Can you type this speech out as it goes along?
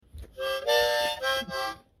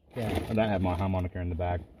Yeah, I don't have my harmonica in the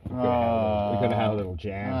bag. We've Oh, got to have a little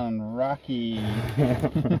jam. unlucky.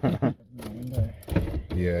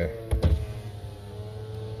 Yeah.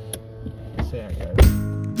 See how it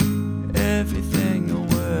goes. Everything will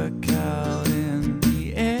work out in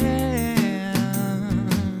the end.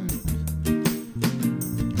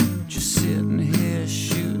 Just sitting here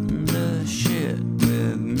shooting the shit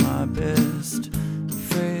with my best friend.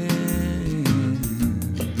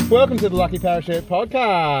 Welcome to the Lucky Parachute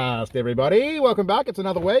Podcast, everybody. Welcome back. It's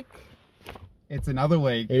another week. It's another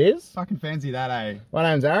week. It is. Fucking fancy that, eh? My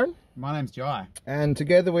name's Aaron. My name's Jai. And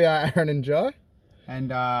together we are Aaron and Jai.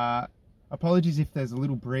 And apologies if there's a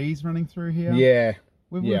little breeze running through here. Yeah.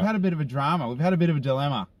 We've had a bit of a drama. We've had a bit of a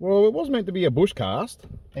dilemma. Well, it was meant to be a bushcast.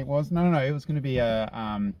 It was no. It was going to be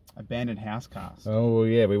a abandoned house cast. Oh,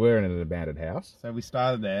 yeah. We were in an abandoned house. So we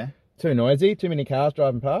started there. Too noisy. Too many cars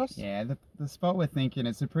driving past. Yeah, the spot we're thinking,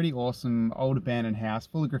 it's a pretty awesome old abandoned house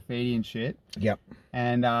full of graffiti and shit. Yep.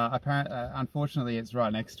 And unfortunately, it's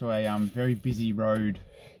right next to a very busy road.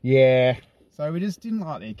 Yeah. So we just didn't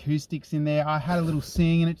like the acoustics in there. I had a little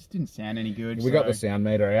sing and it just didn't sound any good. We got the sound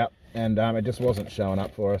meter out and it just wasn't showing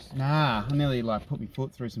up for us. Nah, I nearly put my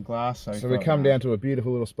foot through some glass. So we come down to a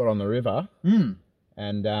beautiful little spot on the river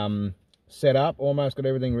and set up, almost got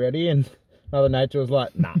everything ready, and Mother Nature was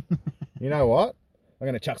like, nah, you know what? I'm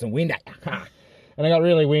going to chuck some wind at you. And it got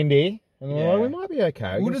really windy. And we're like, we might be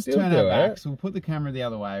okay. We'll just turn our backs. We'll put the camera the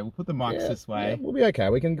other way. We'll put the mics this way. Yeah, we'll be okay.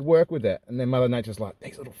 We can work with it. And then Mother Nature's like,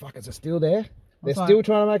 these little fuckers are still there. They're still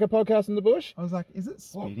trying to make a podcast in the bush. I was like, is it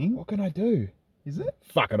speeding? What can I do? Is it?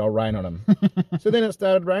 Fuck it, I'll rain on them. So then it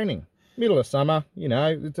started raining. Middle of summer, you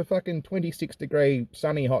know, it's a fucking 26-degree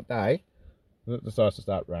sunny hot day. It decides to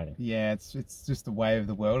start raining. Yeah, it's just the way of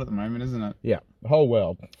the world at the moment, isn't it? Yeah, the whole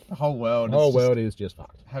world. The whole world. The whole world is just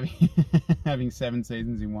fucked. Having 7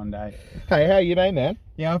 seasons in one day. Hey, how you been, man?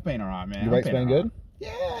 Yeah, I've been alright, man. Your week's been good?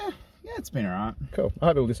 Yeah, it's been alright. Cool. I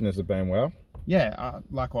hope the listeners have been well. Yeah,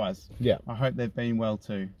 likewise. Yeah. I hope they've been well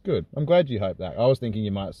too. Good. I'm glad you hope that. I was thinking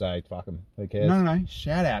you might say, fuck them, who cares? No.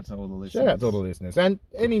 Shout out to all the listeners. Shout out to all the listeners. And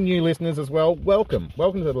any new listeners as well, welcome.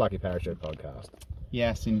 Welcome to the Lucky Parachute Podcast.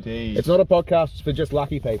 Yes, indeed. It's not a podcast for just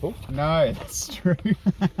lucky people. No, that's true.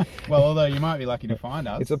 Well, although you might be lucky to find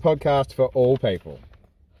us. It's a podcast for all people.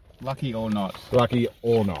 Lucky or not. Lucky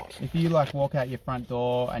or not. If you walk out your front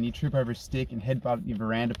door and you trip over a stick and headbutt your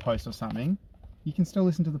veranda post or something, you can still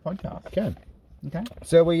listen to the podcast. Can. Okay.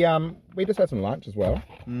 So we just had some lunch as well.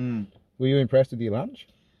 Were you impressed with your lunch?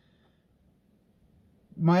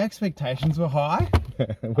 My expectations were high.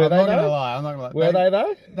 I'm not gonna lie. Were they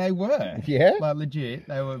though? They were. Yeah. Legit.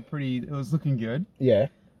 They were pretty. It was looking good. Yeah.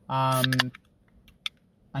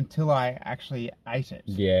 Until I actually ate it.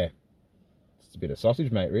 Yeah. It's a bit of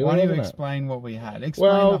sausage, mate. Really. Why don't you isn't explain what we had?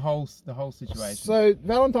 Explain the whole situation. So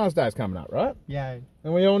Valentine's Day is coming up, right? Yeah.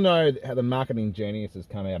 And we all know how the marketing geniuses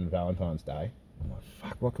come out on Valentine's Day. I'm like,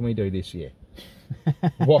 fuck, what can we do this year?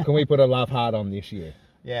 What can we put a love heart on this year?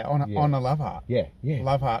 Yeah, on a love heart. Yeah.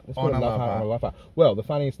 Love heart on a love heart. On a love heart. Well, the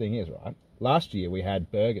funniest thing is, right, last year we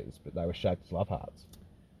had burgers, but they were shaped as love hearts.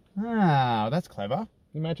 Ah, that's clever. Can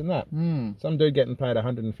you imagine that? Some dude getting paid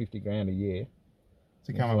 150 grand a year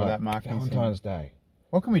to come up with that marketing. Valentine's Day.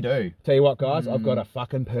 What can we do? Tell you what, guys, I've got a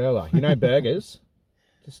fucking perler. You know burgers?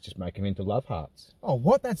 Just make them into love hearts. Oh,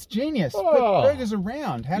 what? That's genius. Oh. But burgers are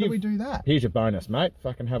round. How do we do that? Here's your bonus, mate.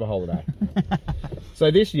 Fucking have a holiday. So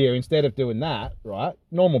this year, instead of doing that, right,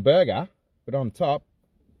 normal burger, but on top,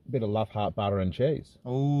 a bit of love heart butter and cheese.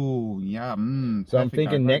 Oh, yeah. So I'm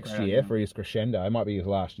thinking next year for his crescendo, it might be his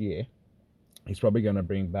last year, he's probably going to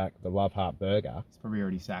bring back the love heart burger. It's probably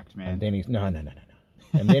already sacked, man. And then he's no. And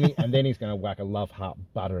then he's going to whack a love heart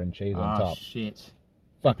butter and cheese on top. Oh shit!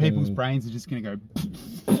 Fucking... People's brains are just going to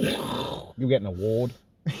go. You'll get an award.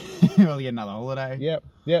 We'll get another holiday.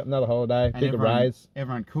 Yep, another holiday. Bigger raise.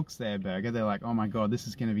 Everyone cooks their burger. They're like, oh my god, this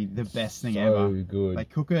is going to be the best thing so ever. So good. They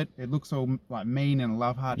cook it. It looks all like mean and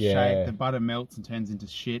love heart shaped. The butter melts and turns into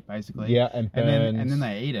shit, basically. Yeah, and burns. And then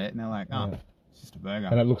they eat it and they're like, oh. It's just a burger.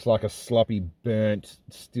 And it looks like a sloppy, burnt,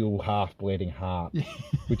 still half-bleeding heart,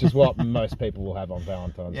 which is what most people will have on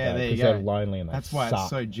Valentine's Day. There you go. Because they're lonely and they That's why it's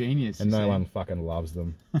so genius. And no one fucking loves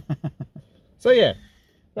them. So yeah,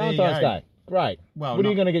 Valentine's Day. Great. Well, what are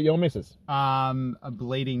you going to get your missus? A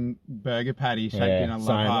bleeding burger patty shaped in a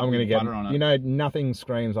love heart with butter on it. You know, nothing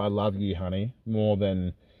screams "I love you, honey" more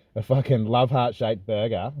than a fucking love heart shaped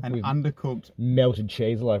burger with undercooked melted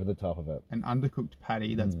cheese all over the top of it. An undercooked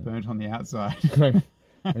patty that's burnt on the outside.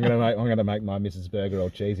 I'm gonna make my Mrs. Burger all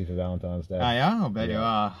cheesy for Valentine's Day. Oh yeah, I bet you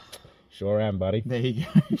are. Sure am, buddy. There you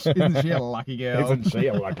go. Isn't she a lucky girl? Isn't she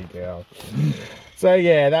a lucky girl? So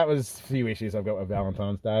yeah, that was a few issues I've got with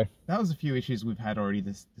Valentine's Day. That was a few issues we've had already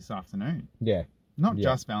this afternoon. Yeah. Not Yeah.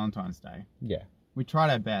 just Valentine's Day. Yeah. We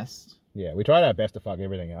tried our best. Yeah, we tried our best to fuck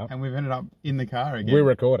everything up. And we've ended up in the car again. We're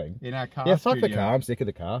recording. In our car Yeah, fuck studio. the car. I'm sick of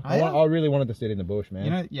the car. Are ya? I really wanted to sit in the bush, man.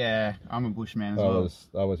 You know, yeah, I'm a bushman as I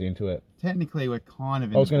well. was into it. Technically, we're kind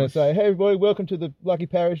of in I was the going to bush. say, hey everybody, welcome to the Lucky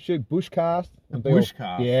Parachute Bushcast. The And be all-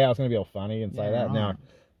 Bushcast? Yeah, I was going to be all funny and say Yeah, that. right. No,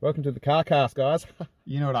 welcome to the car cast, guys.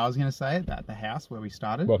 You know what I was going to say at the house where we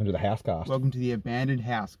started? Welcome to the house cast. Welcome to the abandoned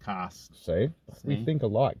house cast. See? We See? think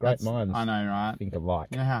alike. Great That's- minds I know, right? think alike.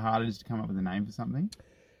 You know how hard it is to come up with a name for something?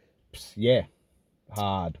 Yeah,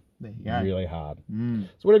 hard. There you go. Really hard. Mm. So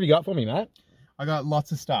what have you got for me, mate? I got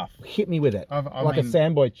lots of stuff. Hit me with it. I like mean- a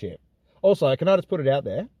Sandboy chip. Also, can I just put it out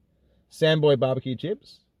there? Sandboy barbecue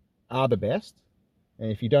chips are the best.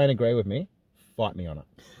 And if you don't agree with me, fight me on it.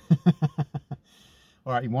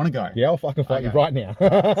 All right, you want to go? Yeah, I'll fucking fight you Okay. right now.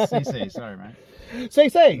 CC, sorry, mate.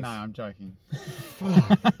 CC's. No, I'm joking.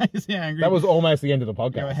 Is he angry? That was almost the end of the Your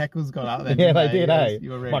podcast. heckles got up then. Yeah, didn't they did, You eh? You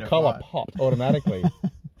were ready My to collar fight. popped automatically.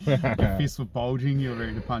 Your fists were bulging. You were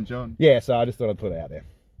ready to punch on. Yeah, so I just thought I'd put it out there.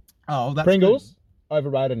 Oh, that's Pringles, good.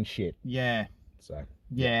 overrated and shit. Yeah, So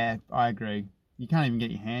yeah, I agree. You can't even get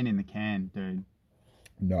your hand in the can, dude.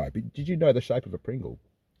 no, but did you know the shape of a Pringle?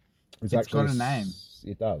 It's got a name.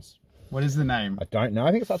 It does. What is the name? I don't know.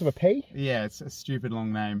 I think it starts with a P. Yeah, it's a stupid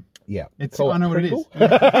long name. Yeah. It's Call I know what it Pringle.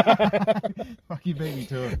 is. Fuck, you beat me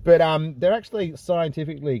to it. But they're actually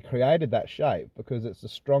scientifically created that shape because it's the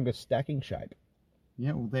strongest stacking shape.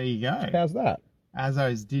 Yeah, well, there you go. How's that?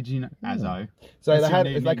 Azos, did you know? Azo. So That's they your had,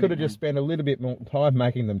 new if they could have nickname. just spent a little bit more time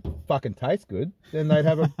making them fucking taste good, then they'd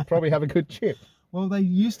have probably have a good chip. Well, they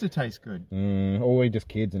used to taste good. Or we just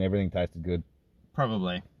kids and everything tasted good.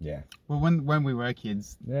 Probably. Yeah. Well, when we were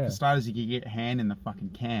kids, Yeah. for starters, you could get your hand in the fucking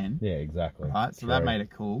can. Yeah, exactly. Right? So that True. made it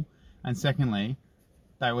cool. And secondly,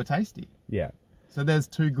 they were tasty. Yeah, So there's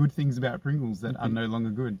two good things about Pringles that are no longer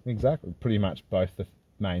good. exactly. Pretty much both the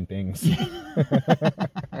main things.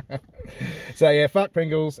 So yeah, fuck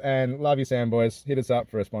Pringles and love you, Sandboys. Hit us up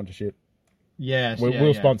for a sponsorship. Yeah,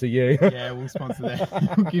 We'll sponsor you. Yeah, we'll sponsor them.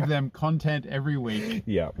 We'll give them content every week.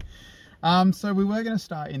 Yeah. So we were going to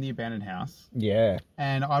start in the abandoned house, Yeah.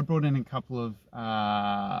 and I brought in a couple of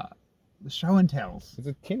show and tells. There's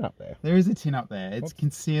a tin up there. There is a tin up there. It's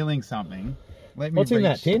concealing something. Let me What's in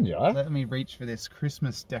that tin, Joe? Let me reach for this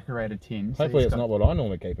Christmas decorated tin. Hopefully it's not what I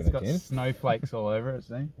normally keep in It's a got tin. snowflakes all over it,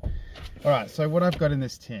 see? All right, so what I've got in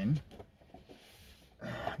this tin,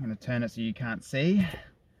 I'm going to turn it so you can't see. Do you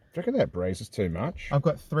reckon that breezes too much? I've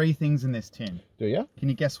got 3 things in this tin. Do you? Can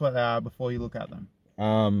you guess what they are before you look at them?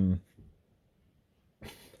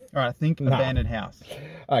 All right, think Nah. abandoned house.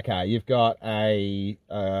 Okay, you've got a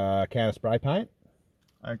can of spray paint.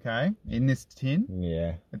 Okay, in this tin,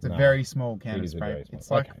 Yeah. it's a no. very small can It of is a spray. very small-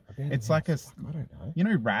 It's like okay, abandoned it's like a, house. I don't know. you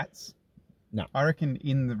know, rats. No. I reckon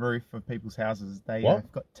in the roof of people's houses they What?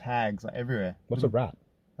 have got tags like everywhere. What's a rat?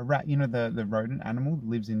 A rat, you know, the rodent animal that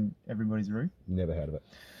lives in everybody's roof. Never heard of it.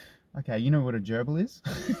 Okay, you know what a gerbil is?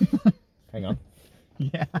 Hang on.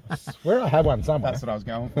 Yeah, I swear I had one somewhere. that's what I was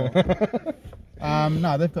going for.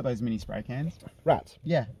 No, they've got those mini spray cans. Rats.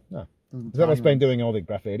 Yeah. No. The little Is that what's tiny been ones. doing all the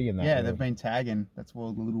graffiti and that? Yeah, they've been tagging. That's what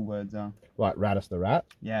all the little words are. Like Ratus the rat,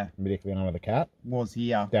 Yeah. particularly under the cat, Was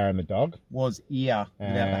here. Darren the dog, Was ear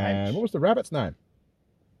without the and H. what was the rabbit's name?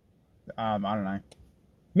 I don't know.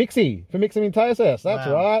 Mixie for Mixing in Tosis. That's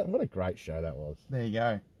Wow. right. What a great show that was. There you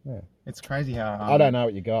go. Yeah. It's crazy how I don't know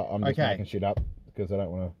what you got. I'm just okay. making shit up because I don't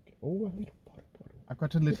want to. Oh, a little bottle. I've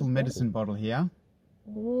got a little medicine bottle here.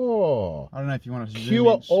 Oh, I don't know if you want to zoom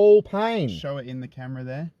cure in, all pain. show it in the camera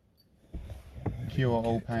there. Cure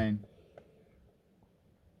all pain.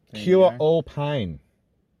 There you Cure go. all pain.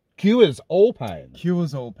 Cures all pain.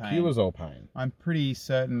 Cures all pain. Cures all pain. I'm pretty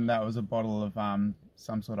certain that was a bottle of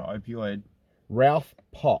some sort of opioid. Ralph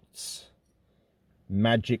Potts.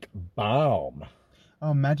 Magic Balm.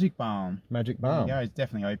 Oh, Magic Balm. Magic There you Balm. go. It's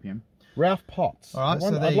definitely opium. Ralph Potts. All right,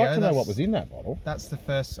 so there I'd you like go. to know what That's- was in that bottle. That's the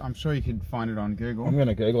first. I'm sure you could find it on Google. I'm going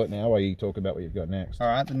to Google it now while you talk about what you've got next. All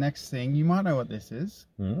right, the next thing, you might know what this is.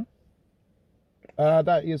 Hmm?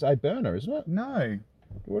 That is a burner, isn't it? No.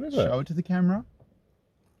 What is Show it? it to the camera.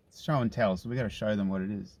 It's show and tell, so we got to show them what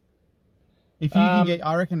it is. If you can get,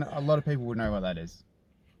 I reckon a lot of people would know what that is.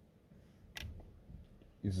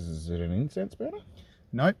 Is it an incense burner?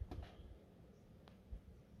 Nope.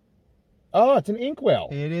 Oh, it's an inkwell.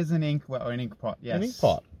 It is an ink, well, an ink pot, yes. An ink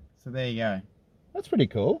pot. So there you go. That's pretty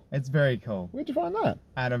cool. It's very cool. Where'd you find that?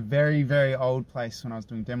 At a very, very old place when I was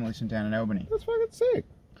doing demolition down in Albany. That's fucking sick.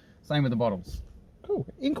 Same with the bottles. Cool.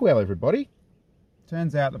 Inkwell, everybody.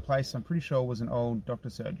 Turns out the place, I'm pretty sure, was an old doctor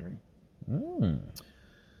surgery.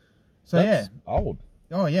 So That's old.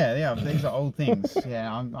 Oh yeah. These are old things.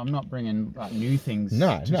 Yeah, I'm not bringing like new things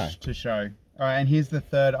to show. All right, and here's the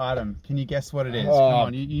third item. Can you guess what it is? Come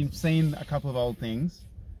on, you've seen a couple of old things.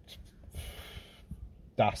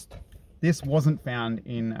 Dust. This wasn't found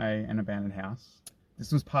in an abandoned house.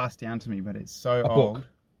 This was passed down to me, but it's so old. Book.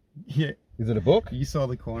 Yeah. Is it a book? You saw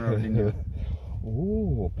the corner of it, didn't you?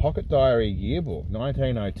 Ooh, pocket diary yearbook,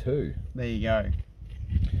 1902. There you go.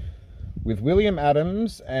 With William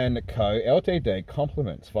Adams and Co. Ltd.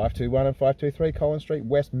 Compliments, 521 and 523 Collins Street,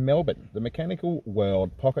 West Melbourne. The Mechanical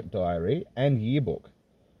World Pocket Diary and Yearbook,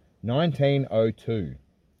 1902.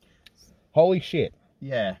 Holy shit!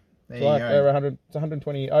 Yeah, there it's you like go. Over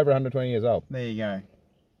 120 years old. There you go.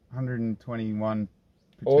 121.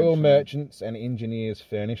 Oil merchants and engineers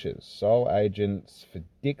furnishers, sole agents for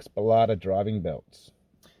Dick's Ballada driving belts.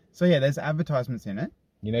 So yeah, there's advertisements in it.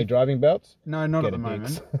 You need driving belts? No, not at the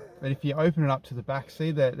moment. But if you open it up to the back,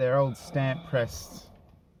 see they're old stamp pressed,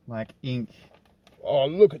 like ink. Oh,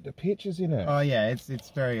 look at the pictures in it. Oh yeah,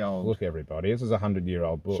 it's very old. Look, everybody, this is a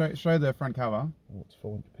 100-year-old book. Show the front cover. Oh, it's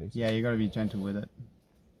falling to pieces. Yeah, you got to be gentle with it.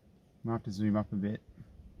 Might have to zoom up a bit.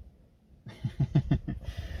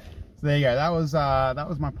 So there you go. That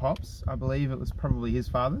was my pops. I believe it was probably his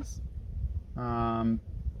father's.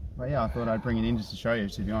 But yeah, I thought I'd bring it in just to show you,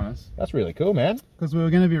 to be honest. That's really cool, man. Because we were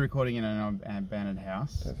going to be recording in an abandoned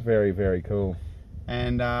house. That's very, very cool.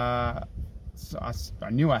 And so I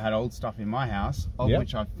knew I had old stuff in my house, of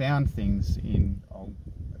which I found things in old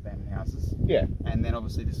abandoned houses. Yeah. And then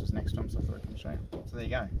obviously this was next to them, so I thought I can show you. So there you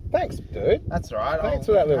go. Thanks, dude. That's all right. Thanks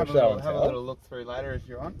for that little show and Have a tell. little look through later if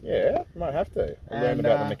you want. Yeah, might have to. I learned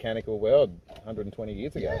about the mechanical world 120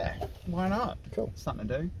 years ago. Yeah, why not? Cool. Something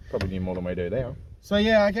to do. Probably knew more than we do now. So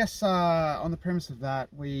yeah, I guess on the premise of that,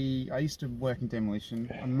 I used to work in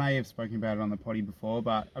demolition. I may have spoken about it on the potty before,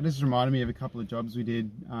 but it just reminded me of a couple of jobs we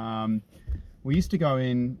did. We used to go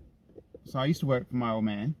in, so I used to work for my old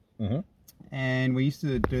man, and we used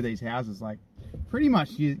to do these houses, like pretty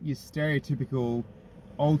much your stereotypical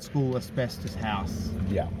old school asbestos house.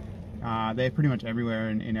 Yeah. They're pretty much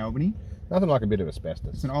everywhere in Albany. Nothing like a bit of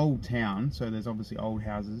asbestos. It's an old town, so there's obviously old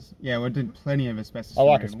houses. Yeah, we did plenty of asbestos. I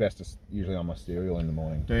like asbestos usually on my cereal in the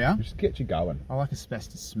morning. Do ya? Just get you going. I like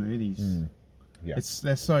asbestos smoothies. Yeah.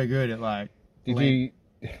 They're so good at like... Did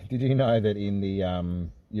you know that in the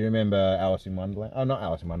you remember Alice in Wonderland? Oh, not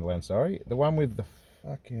Alice in Wonderland, sorry. The one with the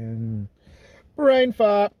fucking brain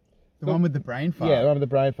fart. The one with the brain fart? Yeah, the one with the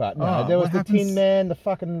brain fart. No, there was the Tin Man, the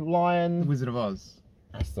fucking lion. The Wizard of Oz.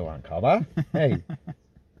 That's the one cover. Hey.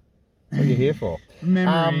 What are you here for?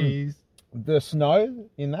 Memories. The snow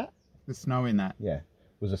in that? The snow in that? Yeah,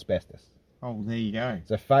 was asbestos. Oh, there you go.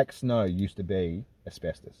 So fake snow used to be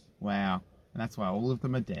asbestos. Wow. And that's why all of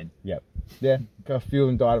them are dead. Yep. Yeah, a few of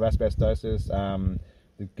them died of asbestosis.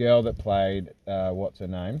 The girl that played, what's her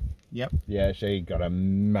name? Yep. Yeah, she got a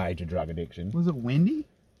major drug addiction. Was it Wendy?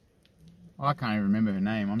 I can't even remember her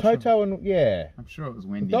name. Toto and, yeah. I'm sure it was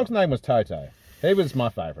Wendy. The dog's name was Toto. He was my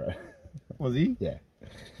favourite. Was he? Yeah.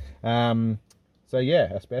 So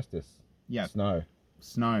yeah, asbestos. Yeah. Snow.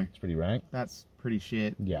 It's pretty rank. That's pretty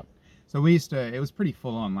shit. Yeah. So it was pretty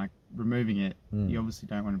full on, like removing it. You obviously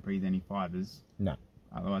don't want to breathe any fibres. No.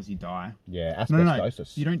 Otherwise you die. Yeah, asbestosis.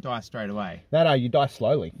 No. You don't die straight away. No, you die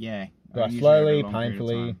slowly. Yeah. Die slowly,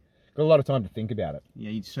 painfully. Got a lot of time to think about it.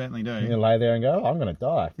 Yeah, you certainly do. You lay there and go, oh, I'm going to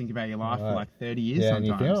die. Think about your life for like 30 years yeah, sometimes.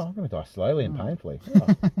 and you think, oh, I'm going to die slowly and painfully. Oh,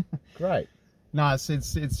 great. No,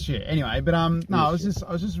 it's shit. Anyway, but no, I was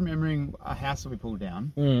just remembering a house that we pulled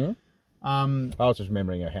down. I was just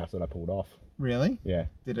remembering a house that I pulled off. Really? Yeah.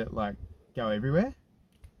 Did it like go everywhere?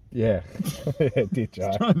 Yeah. It did,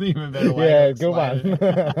 Joe. Trying to think of a better way. Yeah, good one.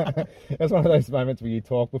 That's one of those moments where you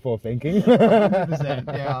talk before thinking. 100%.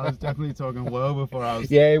 Yeah, I was definitely talking well before I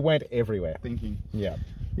was. Yeah, it went everywhere. Thinking. Yeah.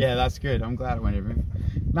 Yeah, that's good. I'm glad it went everywhere.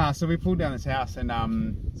 Nah, so we pulled down this house and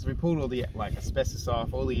so we pulled all the like asbestos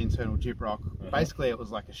off, all the internal gyprock. Basically, it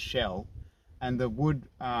was like a shell, and the wood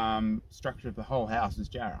structure of the whole house is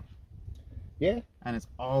jarrah. Yeah. And it's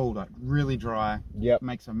old, like really dry. Yep.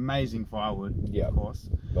 Makes amazing firewood. Yep. Of course.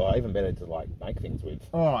 Well, even better to like make things with.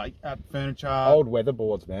 Oh, furniture. Old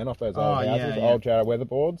weatherboards, man, off those old houses. Yeah. Old jarrah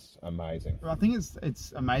weatherboards, amazing. I think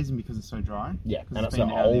it's amazing because it's so dry. Yeah, and it's been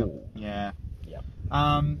so out of the- old. Yeah.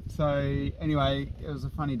 Yeah. So anyway, it was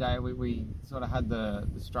a funny day. We sort of had the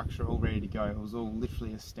structure all ready to go. It was all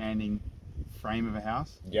literally a standing frame of a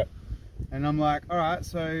house. Yep. And I'm like, all right,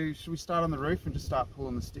 so should we start on the roof and just start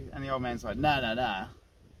pulling the stick? And the old man's like, nah.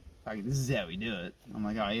 Like, this is how we do it. I'm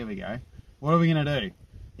like, oh, here we go. What are we going to do?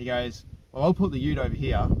 He goes, well, I'll put the ute over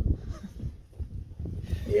here.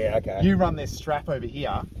 Yeah, okay. You run this strap over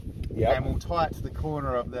here, Yep. and we'll tie it to the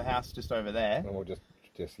corner of the house just over there. And we'll just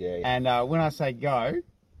yeah. And when I say go,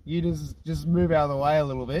 you just move out of the way a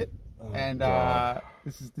little bit, and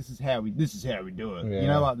this is how we do it. Yeah. You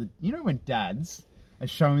know, like when dads are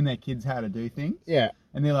showing their kids how to do things. Yeah.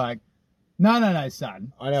 And they're like, no,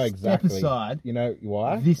 son. I know exactly. Step aside. You know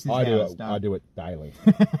why? This is I how do it's it. done. I do it daily.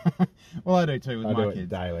 Well, I do too with I my do kids. it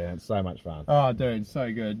daily, and it's so much fun. Oh, dude,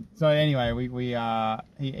 so good. So anyway,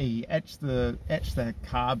 he etched the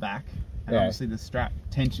car back, and obviously the strap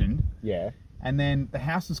tensioned, Yeah. and then the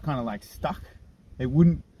house was kind of like stuck. It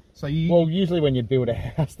wouldn't. So you. Well, usually when you build a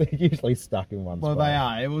house, they're usually stuck in one spot. Well, they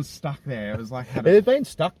are. It was stuck there. It was like It had been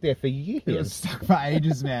stuck there for years. it was stuck for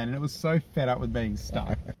ages, man, and it was so fed up with being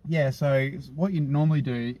stuck. Yeah. So what you normally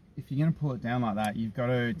do, if you're going to pull it down like that, you've got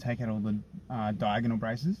to take out all the diagonal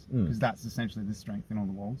braces, because that's essentially the strength in all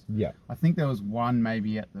the walls. Yeah. I think there was one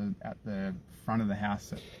maybe at the front of the house.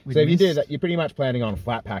 That we So if you do missed. that, you're pretty much planning on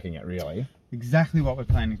flat packing it, really. Exactly what we're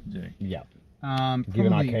planning to do. Yeah. Probably,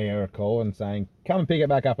 Giving IKEA a call and saying, come and pick it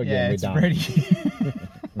back up again. yeah, We're it's done.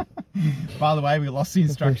 ready. By the way, we lost the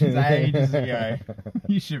instructions ages ago.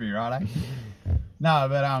 You should be right, eh? No,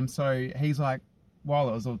 but so he's like, while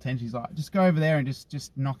it was all tension, he's like, just go over there and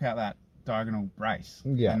just knock out that diagonal brace.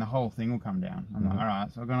 Yeah. And the whole thing will come down. I'm like, all right.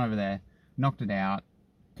 So I've gone over there, knocked it out,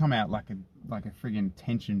 come out like a friggin'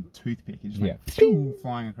 tension toothpick. It's just like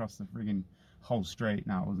flying across the friggin' whole street.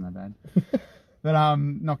 No, it wasn't that bad. But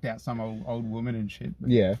knocked out some old woman and shit. But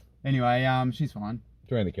Yeah. anyway, she's fine.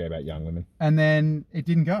 Do you really care about young women? And then it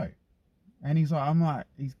didn't go. And he's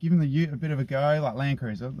giving the ute a bit of a go, like Land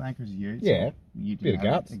Cruiser utes. Yeah. Bit of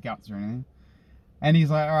guts. Guts or anything. And he's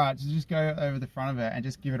like, all right, so just go over the front of it and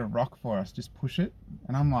just give it a rock for us. Just push it.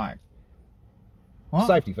 And I'm like, what?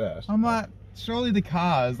 Safety first. I'm like, surely the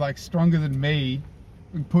car is like stronger than me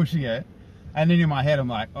pushing it. And then in my head, I'm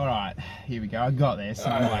like, all right, here we go. I got this.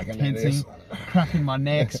 And I'm like tensing, cracking my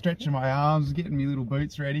neck, stretching my arms, getting my little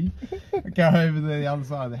boots ready. I go over to the other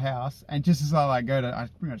side of the house. And just as I I pretty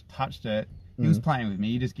much touched it. He was playing with me.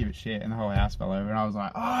 You just give it shit, and the whole house fell over. And I was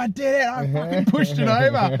like, "Oh, I did it! I fucking pushed it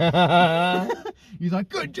over." He's like,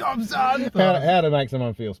 "Good job, son." How to make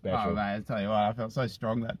someone feel special. Oh man, I tell you what, I felt so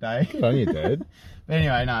strong that day. Good on you, dude. But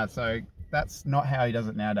anyway, no. So that's not how he does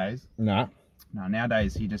it nowadays. Nah. No,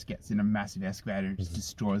 nowadays he just gets in a massive excavator and just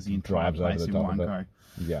destroys the entire Drives over place the in top one of it.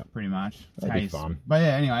 go. Yeah. Pretty much. That'd be fun. But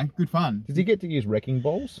yeah, anyway, good fun. Does he get to use wrecking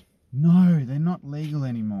balls? No, they're not legal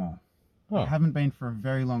anymore. Oh. They haven't been for a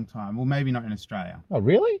very long time. Well, maybe not in Australia. Oh,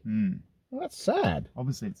 really? Mm. Well, that's sad.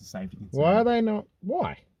 Obviously, it's a safety concern. Why are they not?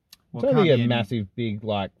 Why? Well, It's only can't a be any- massive, big,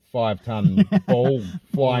 like 5-ton ball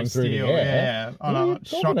flying through the steel, air. Yeah, What are you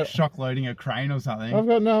talking shock loading a crane or something. I've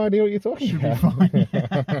got no idea what you're talking Should be about.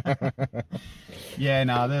 fine. Yeah,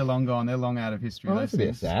 no, they're long gone. They're long out of history. Oh, those that's a bit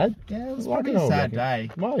things. sad. Yeah, it was Like probably an a old sad wrecking. day.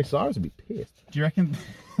 Miley Cyrus would be pissed. Do you reckon?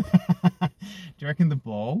 Do you reckon the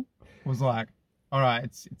ball was like, all right,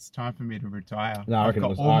 it's time for me to retire. No, I I've reckon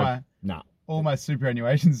got it was. all Nah, my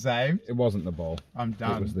superannuation saved. it wasn't the ball. I'm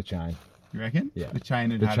done. It was the chain. You reckon? Yeah. The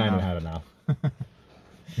chain had The had chain enough. had enough.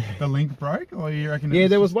 The link broke, or you reckon? Yeah, It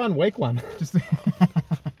there was was one weak one. just.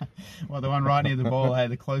 Well, the one right near the ball, hey,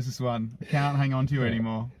 the closest one. I can't hang on to you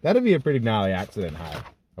anymore. That'd be a pretty gnarly accident, hey.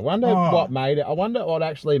 I wonder Oh. what made it. I wonder what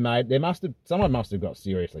actually made. Someone must have got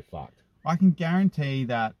seriously fucked. I can guarantee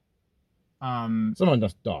that Someone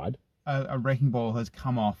just died. a wrecking ball has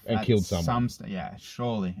come off And at killed someone. Yeah,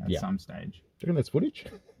 surely at Yeah. some stage. Do you reckon there's footage?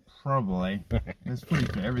 Probably. There's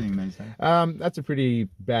footage for everything these days. That's a pretty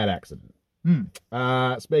bad accident.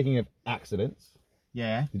 Hmm. Speaking of accidents,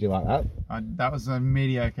 Yeah, did you like that? that was a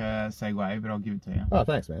mediocre segue, but I'll give it to you. Oh,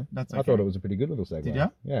 thanks, man. That's I okay. thought it was a pretty good little segue. Did ya?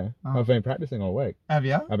 Yeah. Oh. I've been practicing all week. Have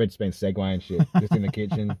you? I've just been segueing shit just in the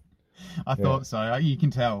kitchen. I thought so. You can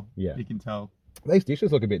tell. Yeah. You can tell. These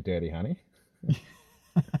dishes look a bit dirty, honey.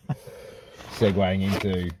 Segueing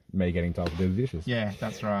into me getting told to do the dishes. Yeah,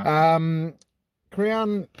 that's right.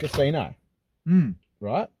 Crown Casino, Mm.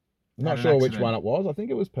 right? I'm not Had an sure which accident. one it was. I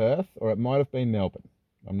think it was Perth, or it might have been Melbourne.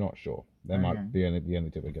 I'm not sure. That Okay. might be the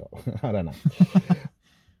only two we got. I don't know.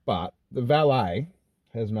 But the valet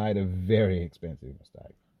has made a very expensive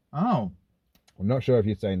mistake. Oh, I'm not sure if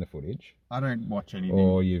you've seen the footage I don't watch anything.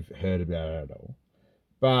 or you've heard about it at all.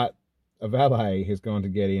 But a valet has gone to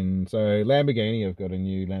get in. So Lamborghini have got a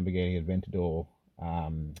new Lamborghini Aventador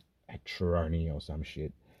Atroni or some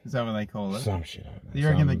shit. Is that what they call it? Some shit. I don't know. You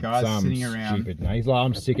reckon the guy's some sitting around... Stupid name. He's like,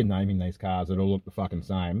 I'm sick of naming these cars that all look the fucking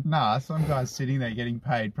same. Nah, some guy's sitting there getting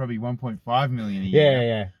paid probably 1.5 million a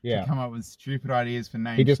year. Yeah. To come up with stupid ideas for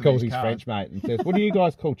names. He just for calls these his cars. French mate and says, "What do you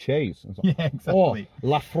guys call cheese?" Like, Yeah, exactly. Oh,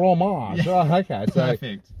 la fromage. Yeah. Oh, okay. So,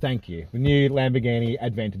 Perfect. thank you. The new Lamborghini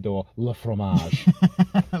Aventador, la fromage.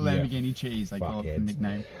 Lamborghini cheese, they call it the Fuckheads.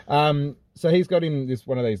 nickname. So he's got in this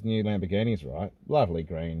one of these new Lamborghinis, right? Lovely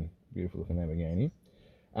green, beautiful looking Lamborghini.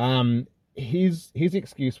 His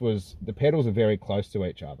excuse was the pedals are very close to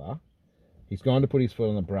each other. He's gone to put his foot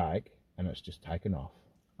on the brake and it's just taken off.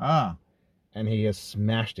 Ah. And he has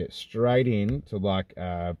smashed it straight into like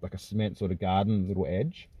a cement sort of garden little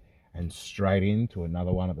edge, and straight into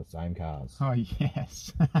another one of the same cars. Oh,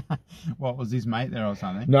 yes. What, was his mate there or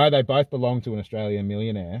something? No, they both belong to an Australian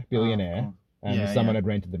billionaire, Oh. and Yeah, someone yeah. had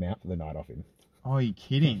rented them out for the night off him. Oh, you're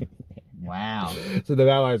kidding? Wow. So the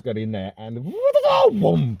valet's got in there and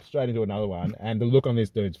boom, straight into another one. And the look on this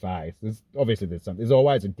dude's face, there's always a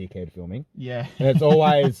dickhead filming. Yeah. And it's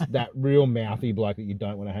always that real mouthy bloke that you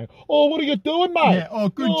don't want to hang. Oh, what are you doing, mate? Yeah. Oh,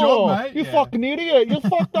 good job, mate. You Yeah. fucking idiot. You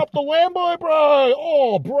fucked up the Lambo, bro.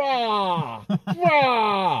 Oh, brah.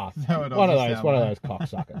 Brah. Is that what it One of does those sound like?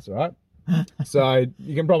 cocksuckers, right? So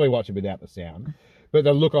you can probably watch it without the sound. But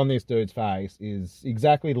the look on this dude's face is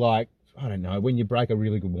exactly like, I don't know, when you break a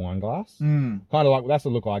really good wine glass. Mm. Kind of like, that's the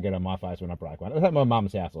look I get on my face when I break one. It was at my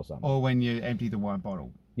mum's house or something. Or when you empty the wine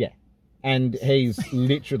bottle. Yeah. And he's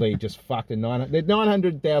literally just fucked a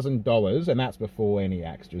 $900,000, and that's before any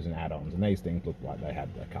extras and add-ons. And these things look like they had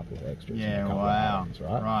a couple of extras. and a Yeah, couple of wow. add-ons,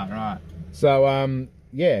 right? Right. So,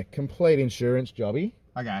 yeah, complete insurance jobby.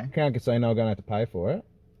 Okay. Can't casino are going to have to pay for it.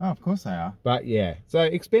 Oh, of course they are. But yeah, so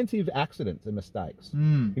expensive accidents and mistakes.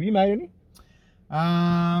 Mm. Have you made any?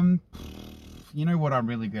 You know what I'm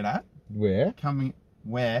really good at? Where?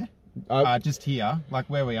 Where? I- Just here, like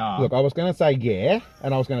where we are. Look, I was going to say yeah,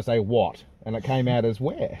 and I was going to say what, and it came out as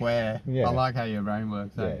where. Where? Yeah. I like how your brain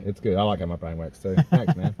works. Yeah, Eh? it's good. I like how my brain works too.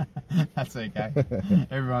 Thanks, man. That's okay.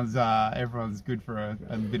 Everyone's good for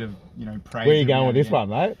a bit of praise. Where are you every going now with and this again.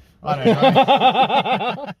 one, mate? I don't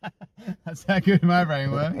know. That's how good my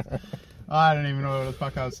brain works. I don't even know what the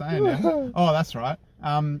fuck I was saying now. Oh, that's right.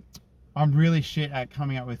 I'm really shit at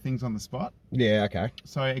coming up with things on the spot. Yeah, okay.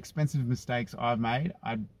 So expensive mistakes I've made,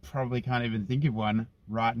 I probably can't even think of one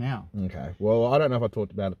right now. Okay. Well, I don't know if I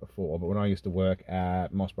talked about it before, but when I used to work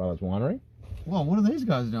at Moss Brothers Winery, Well, what are these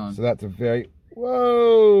guys doing? so that's a very...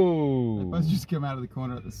 Whoa! Let's just come out of the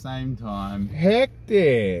corner at the same time.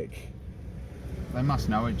 Hectic! They must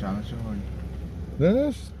know each other, surely.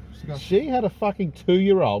 This, Just go- she had a fucking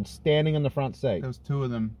 2-year-old standing in the front seat. There was two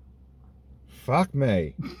of them. Fuck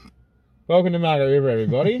me. Welcome to Margaret River,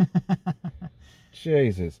 everybody.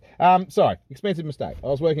 Jesus. Sorry, expensive mistake. I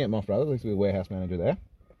was working at Moss Brothers, I used to be the warehouse manager there.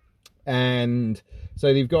 And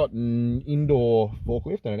so they've got an indoor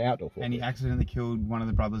forklift and an outdoor forklift. And he accidentally killed one of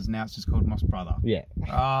the brothers, now it's just called Moss Brother. Yeah.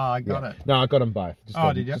 Oh, I got Yeah. it. No, I got them both. Just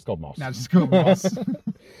called, Did you? Just called Moss. No, it's just called Moss.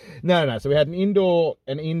 No. So we had an indoor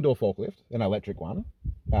forklift, an electric one,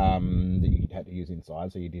 that you had to use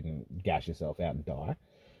inside so you didn't gash yourself out and die.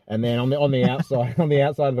 And then on the outside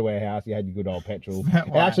of the warehouse, you had your good old petrol. Is that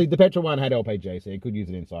why? Actually, the petrol one had LPG, so you could use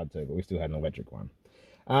it inside too, but we still had an electric one.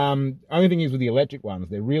 Only thing is with the electric ones,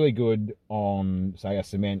 they're really good on, say, a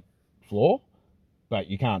cement floor, but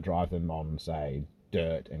you can't drive them on, say,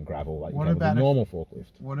 dirt and gravel like you What can with a about normal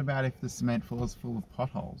forklift. What about if the cement floor is full of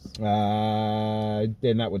potholes?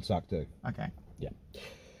 Then that would suck too. Okay. Yeah.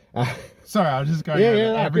 Sorry, I was just going Yeah, over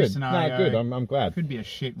yeah, no, every good. scenario. No, good. I'm glad. Could be a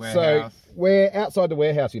shit So warehouse. where outside the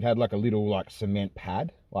warehouse, you'd had like a little like cement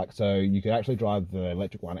pad, like so you could actually drive the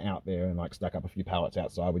electric one out there and like stack up a few pallets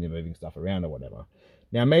outside when you're moving stuff around or whatever.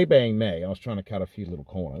 Now, me being me, I was trying to cut a few little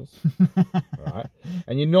corners, right?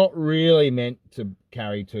 And you're not really meant to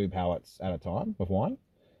carry 2 pallets at a time of wine,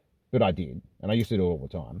 but I did, and I used to do it all the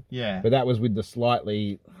time. Yeah. But that was with the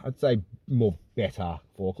slightly, I'd say, more better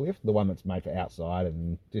forklift, the one that's made for outside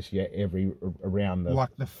and just around the Like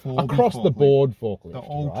the Forby across the forklift. board forklift, The right?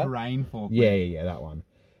 all-terrain forklift. Yeah, that one.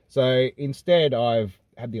 So instead, I've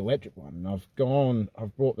had the electric one, and I've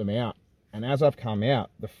brought them out, and as I've come out,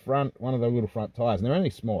 the front, one of the little front tires, and they're only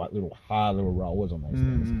small, like little hard little rollers on these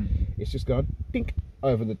things. It's just gone dink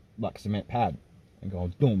over the like cement pad and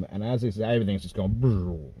gone boom, and as this, everything's just gone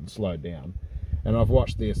and slowed down. And I've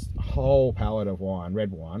watched this whole pallet of wine,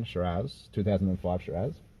 red wine, Shiraz, 2005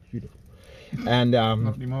 Shiraz, beautiful. And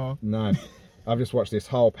Not anymore. no, I've just watched this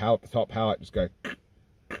whole pallet, the top pallet, just go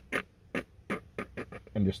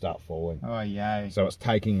and just start falling. Oh, yay. So it's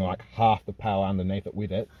taking like half the power underneath it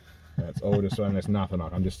with it. And it's all just so there's nothing.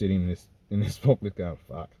 Like I'm just sitting in this forklift going,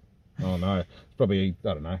 fuck. Oh no, it's probably,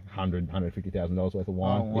 I don't know, $150,000 worth of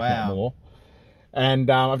wine, Oh, if wow. not more. And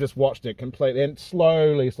I've just watched it completely, and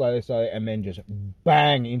slowly, and then just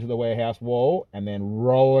bang into the warehouse wall, and then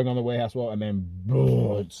rolling on the warehouse wall, and then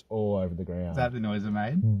bullets all over the ground. Is that the noise it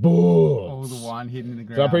made? Bullets. All the wine hidden in the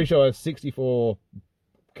ground. So I'm pretty sure it's 64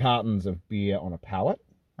 cartons of beer on a pallet.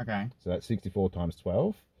 Okay. So that's 64 times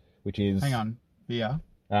 12, which is... Hang on. Beer?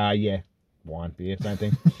 Yeah. Wine, beer, same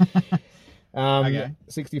thing. Okay.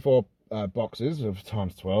 64 boxes of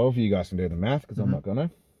times 12. You guys can do the math, because I'm not going to.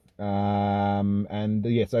 And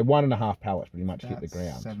yeah, so 1.5 pallets pretty much hit the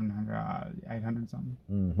ground. 700, 800 something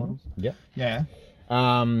bottles. Yep. Yeah.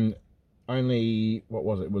 Only, what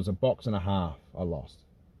was it? It was a box and a half I lost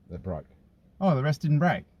that broke. Oh, the rest didn't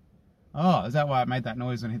break. Oh, is that why it made that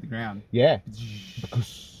noise when it hit the ground? Yeah.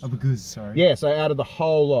 Oh, because, sorry. Yeah, so out of the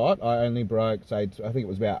whole lot, I only broke, say, I think it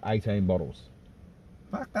was about 18 bottles.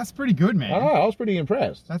 Fuck, that's pretty good, man. Oh, I was pretty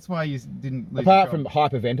impressed. That's why you didn't lose Apart your from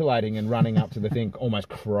job. hyperventilating and running up to the thing, almost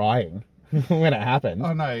crying when it happened.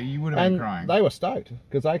 Oh, no, you would have been And crying. they were stoked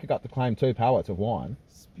because they got to claim 2 pallets of wine.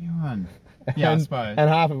 Spewing. Yeah, I suppose. And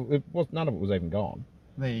half of it was, none of it was even gone.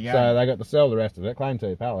 There you go. So they got to sell the rest of it, claim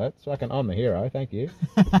 2 pallets. Fucking, I'm the hero, thank you.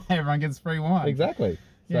 Everyone gets free wine. Exactly.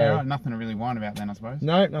 Yeah, So, right. Nothing to really whine about then, I suppose.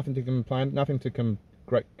 no, nothing to complain, nothing to complain.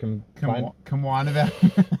 Can whine about.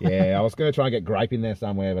 Yeah, I was going to try and get grape in there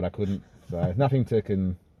somewhere, but I couldn't. So nothing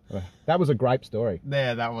to that was a grape story.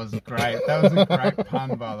 There, that was great. That was a great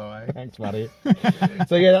pun, by the way. Thanks, buddy.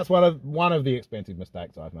 So yeah, that's one of the expensive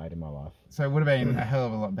mistakes I've made in my life. So it would have been a hell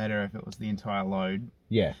of a lot better if it was the entire load.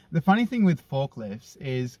 Yeah. The funny thing with forklifts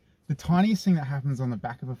is the tiniest thing that happens on the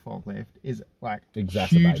back of a forklift is like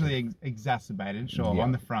Exacerbated. hugely exacerbated, sure, Yeah.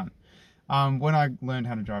 on the front. When I learned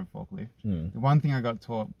how to drive a forklift, the one thing I got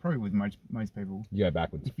taught, probably with most people, You go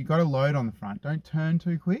backwards. if you got a load on the front, don't turn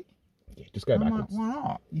too quick. Yeah, just go I'm like, backwards. why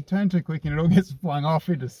not? You turn too quick and it all gets flung off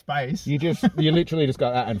into space. You literally just go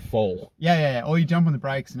out and fall. Yeah. Or you jump on the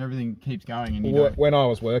brakes and everything keeps going and you don't. When I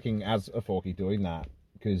was working as a forky doing that,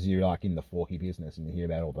 because you're like in the forky business and you hear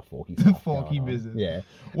about all the forky The stuff forky going on. business. Yeah.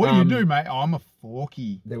 What do you do, mate? Oh, I'm a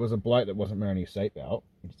forky. There was a bloke that wasn't wearing his seatbelt,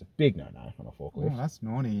 which is a big no-no on a forklift. Oh, that's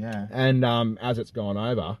naughty, yeah. And as it's gone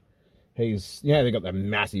over, they got the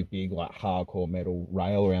massive, big, like hardcore metal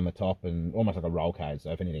rail around the top, and almost like a roll cage.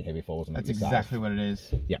 So if anything heavy falls on it, That's you're safe. exactly what it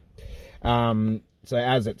is. Yeah. So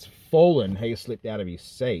as it's fallen, he slipped out of his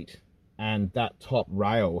seat, and that top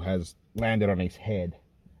rail has landed on his head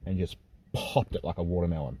and just popped it like a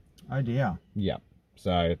watermelon. Oh dear. Yeah.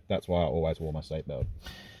 So that's why I always wore my seatbelt.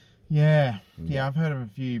 Yeah, I've heard of a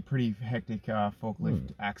few pretty hectic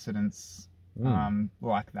forklift accidents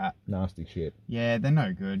like that. Nasty shit. Yeah, they're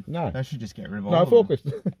no good. No. They should just get rid of all No, of them.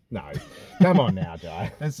 forklift. No. Come on now,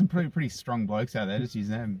 Jai. There's some pretty strong blokes out there. Just use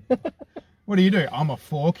them. What do you do? I'm a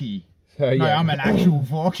forky. So, No, yeah. I'm an actual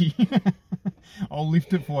forky. I'll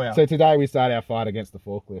lift it for you. So today we start our fight against the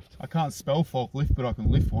forklift. I can't spell forklift, but I can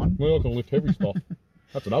lift one. We're all going to lift heavy stuff.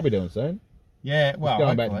 That's what I'll be doing soon. Yeah, well,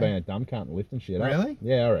 Going back to hopefully. being a dumb cunt and lifting shit up. Really?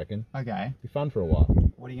 Yeah, I reckon. Okay. Be fun for a while.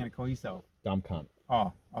 What are you going to call yourself? Dumb cunt.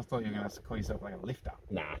 Oh, I thought you were going to call yourself like a lifter.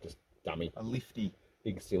 Nah, just dummy. A lifty.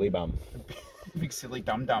 Big silly bum. Big silly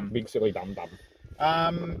dum-dum. Big silly dum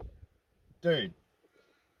dum. Dude.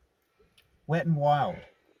 Wet and Wild.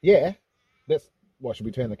 Yeah. What, should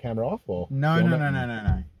we turn the camera off or? No.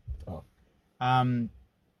 Oh.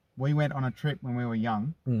 We went on a trip when we were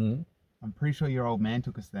young. Mm-hmm. I'm pretty sure your old man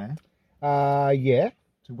took us there. Yeah.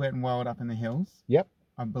 To Wet and Wild up in the hills. Yep.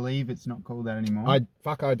 I believe it's not called that anymore.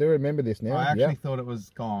 I do remember this now. I actually Yep. thought it was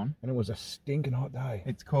gone. And it was a stinking hot day.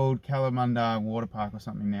 It's called Kalamunda Water Park or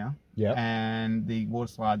something now. Yep. And the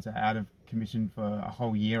water slides are out of commission for a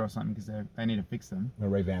whole year or something because they need to fix them. I'll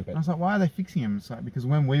revamp it. And I was like, why are they fixing them? It's like, because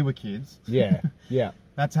when we were kids, Yeah. Yeah.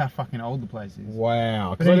 that's how fucking old the place is.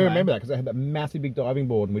 Wow. But Because I do anyway. remember that because they had that massive big diving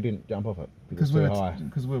board and we didn't jump off it because it was too high.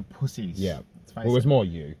 Because we were pussies. Yeah. Let's face Well, it was it. more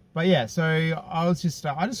you. But yeah, so I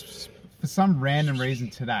just for some random reason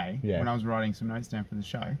today, Yeah. when I was writing some notes down for the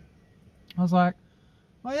show, I was like,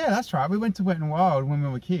 oh yeah, that's right. We went to Wet and Wild when we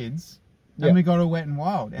were kids, and Yeah. we got a Wet and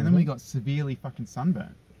Wild, and then we got severely fucking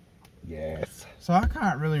sunburnt. Yes. So I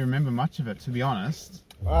can't really remember much of it, to be honest.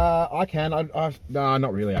 I can. No,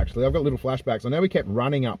 not really, actually. I've got little flashbacks. I know we kept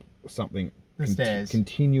running up something The stairs.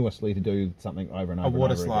 continuously to do something over and over.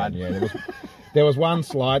 water and over slide. Again. Yeah, there was one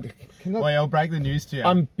slide. Well, I'll break the news to you.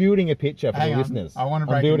 I'm building a picture for Hang the on. listeners. I want to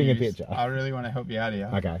break I'm building the a news. picture. I really want to help you out here.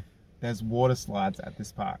 Okay. There's water slides at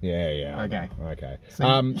this park. Yeah. I Okay. know. Okay.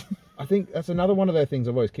 So- I think that's another one of those things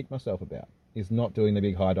I've always kicked myself about is not doing the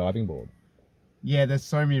big high diving board. Yeah, there's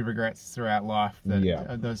so many regrets throughout life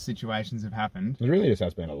that those situations have happened. It really just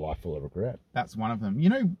has been a life full of regret. That's one of them. You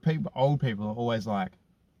know, old people are always like,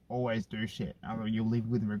 always do shit. You'll live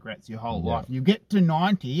with regrets your whole life. You get to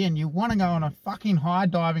 90 and you want to go on a fucking high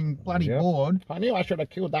diving bloody board. I knew I should have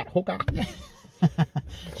killed that hooker.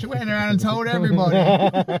 She went around and told everybody.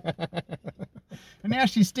 And now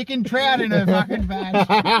she's sticking trout in her fucking badge.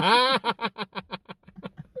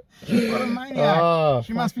 What a maniac. Oh,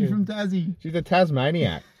 she must be from Tassie. She's a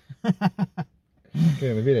Tasmaniac.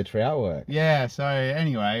 Doing a bit of trout work. Yeah, so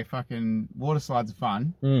anyway, fucking water slides are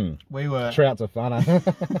fun. We were... Trouts are fun.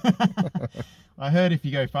 I heard if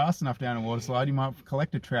you go fast enough down a water slide, you might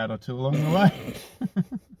collect a trout or two along the way.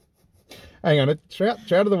 Hang on,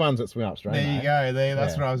 trout are the ones that swim upstream. There you go.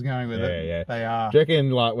 That's where I was going with it. Yeah. They are. Do you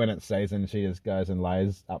reckon, like, when it's season, she just goes and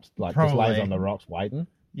lays up, like, just lays on the rocks waiting?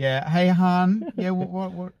 Yeah. Hey, hon. Yeah,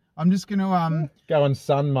 what? I'm just going to... Go and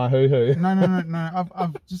sun my hoo-hoo. No.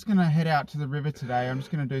 I'm just going to head out to the river today. I'm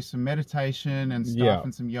just going to do some meditation and stuff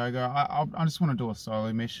and some yoga. I just want to do a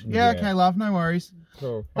solo mish. Yeah, okay, love. No worries.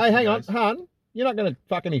 Cool. Hey, hang on, hon. You're not going to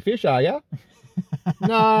fuck any fish, are you?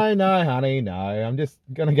 No, honey, no. I'm just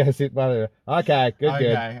going to go sit by the... Okay, good.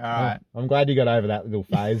 Okay, all right. I'm glad you got over that little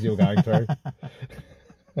phase you're going through.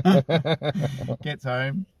 Gets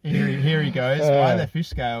home. Here he goes. Why are there fish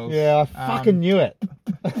scales? Yeah, I fucking knew it.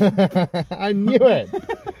 I knew it.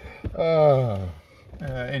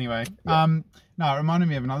 Anyway, no, it reminded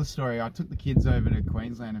me of another story. I took the kids over to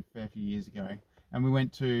Queensland a fair few years ago, and we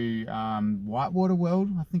went to Whitewater World,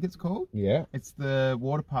 I think it's called. Yeah. It's the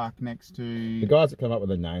water park next to... The guys that come up with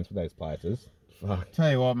the names for those places. Fuck. Tell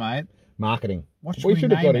you what, mate. Marketing. What should we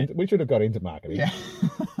should have got into marketing. Yeah.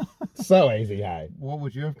 So easy, hey. What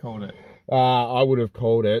would you have called it? I would have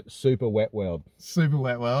called it Super Wet World. Super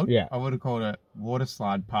Wet World? Yeah. I would have called it Water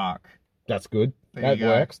Slide Park. That's good. That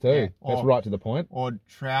works too. Yeah. That's right to the point. Or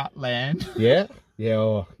Trout Land. Yeah.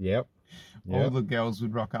 Yep. All the girls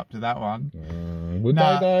would rock up to that one. Would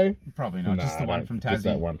they though? Probably not. Just the one from Tassie. Just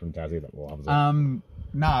that one from Tassie that loves it.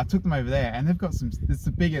 I took them over there, and they've got it's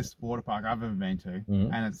the biggest water park I've ever been to,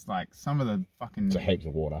 and it's like some of the fucking... It's a heaps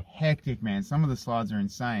of water. Hectic, man. Some of the slides are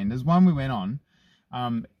insane. There's one we went on,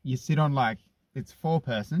 you sit on like, it's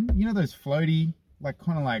 4-person. You know those floaty, like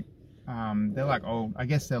kind of like, they're like, I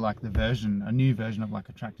guess they're like a new version of like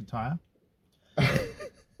a tractor tire.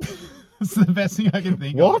 It's the best thing I can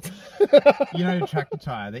think of. What? You know, tractor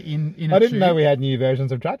tire. They're in I didn't know we had new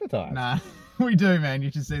versions of tractor tires. Nah, we do, man.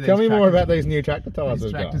 You should see these. Tell me more about these new tractor tires.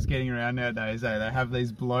 These tractors getting around nowadays, eh? They have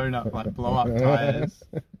these blown up, like blow up tires.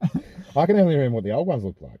 I can only remember what the old ones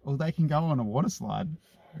look like. Well, they can go on a water slide.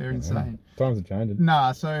 They're insane. Times are changing.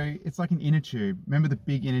 Nah, so it's like an inner tube. Remember the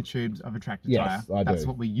big inner tubes of a tractor tire? Yes, I do. That's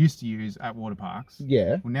what we used to use at water parks.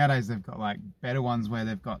 Yeah. Well, nowadays they've got like better ones where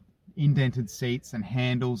they've got indented seats and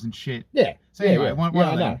handles and shit. Yeah. So anyway, one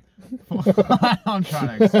of them. I'm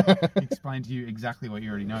trying to explain to you exactly what you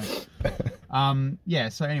already know.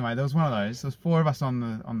 So anyway, there was one of those. There was 4 of us on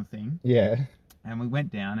the thing. Yeah. And we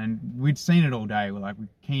went down, and we'd seen it all day. We're like, we're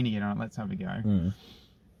keen to get on it. Let's have a go.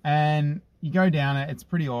 And you go down it. It's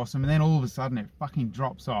pretty awesome. And then all of a sudden, it fucking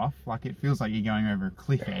drops off. Like it feels like you're going over a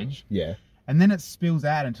cliff edge. Yeah. And then it spills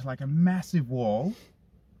out into like a massive wall.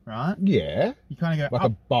 Right? Yeah. You kind of go like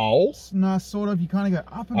up. a bowl? No, sort of. You kind of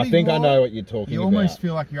go up a big I think wall. I know what you're talking about. You almost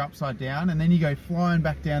feel like you're upside down, and then you go flying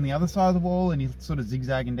back down the other side of the wall, and you sort of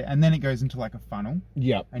zigzagging down, and then it goes into like a funnel.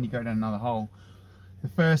 Yep. And you go down another hole. The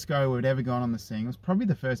first go we'd ever gone on this thing, it was probably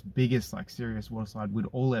the first biggest like serious water slide we'd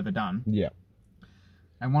all ever done. Yep.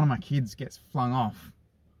 And one of my kids gets flung off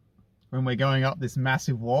when we're going up this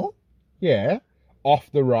massive wall. Yeah.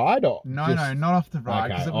 Off the ride? Or no, not off the ride,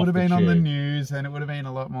 because it would have been on the news, and it would have been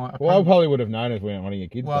a lot more... Well, I probably would have known if one of your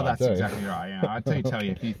kids Well, died that's too. Exactly right, yeah. I tell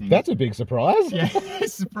you a few things. That's a big surprise. Yeah,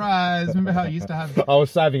 surprise. Remember how I used to have I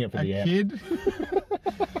was saving it for the kid?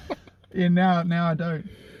 Yeah, now I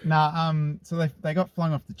don't. So they got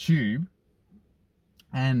flung off the tube,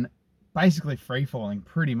 and basically free falling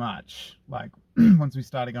pretty much, like once we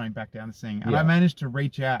started going back down the thing. And I managed to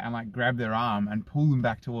reach out and like grab their arm and pull them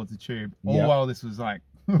back towards the tube, all while this was like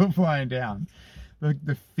flying down.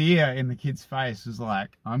 The fear in the kid's face was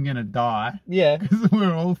like, I'm going to die. Yeah. Because we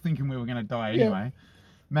were all thinking we were going to die anyway. Yeah.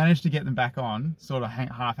 Managed to get them back on, sort of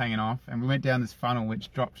half hanging off. And we went down this funnel,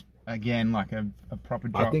 which dropped again like a proper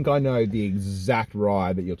drop. I think I know the exact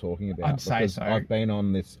ride that you're talking about. I'd say so. I've been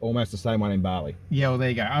on this, almost the same one in Bali. Yeah, well, there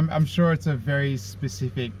you go. I'm sure it's a very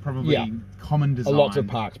specific, probably common design. Lots of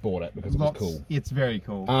parks bought it because it was cool. It's very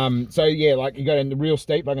cool. So yeah, like you go in the real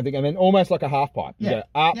steep, I can think, and then almost like a half pipe. You go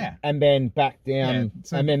up and then back down,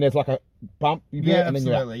 and then there's like bump you bit, Yeah, and then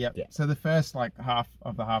you're up. absolutely. Yep. Yeah. So the first like half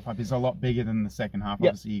of the half pipe is a lot bigger than the second half. Yep.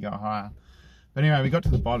 Obviously, you go higher. But anyway, we got to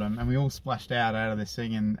the bottom and we all splashed out of this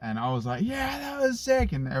thing, and I was like, "Yeah, that was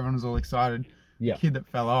sick!" And everyone was all excited. Yeah. The kid that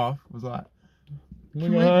fell off was like,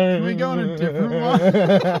 Can we go on a different one?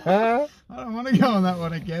 I don't want to go on that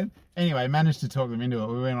one again. Anyway, managed to talk them into it.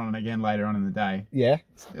 We went on it again later on in the day. Yeah.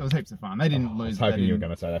 It was heaps of fun. They didn't I lose. was hoping they you were didn't-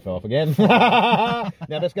 going to say they fell off again. Now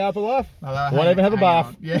they're scarred for life. No, they Won't were even have a hanging bath.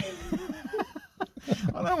 on. Yeah.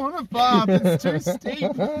 I don't want a bath. It's too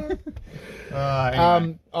steep.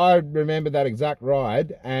 Anyway. I remember that exact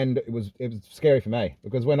ride, and it was scary for me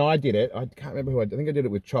because when I did it, I can't remember who I think I did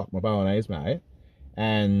it with Chop, my Balinese mate,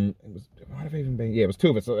 and it might have even been it was two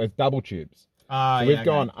of us. So it's double tubes. So we've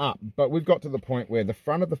gone up, but we've got to the point where the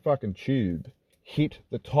front of the fucking tube hit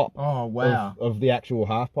the top Oh wow. of the actual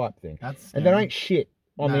half pipe thing. That's And there scary. ain't shit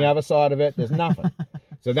on No. the other side of it. There's nothing.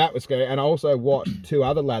 So that was scary. And I also watched two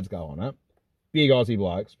other lads go on it. Big Aussie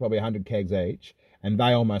blokes, probably 100 kegs each. And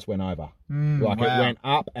they almost went over. Like wow. it went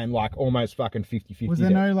up and like almost fucking 50-50. Was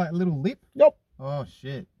there no like little lip? Nope. Oh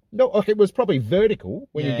shit. No, like it was probably vertical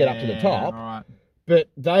when you get up to the top. All right. But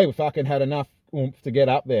they fucking had enough oomph to get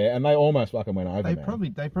up there and they almost fucking went over. They man. probably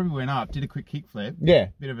went up, did a quick kickflip, Yeah.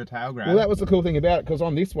 bit of a tail grab. Well, that was the cool thing about it, because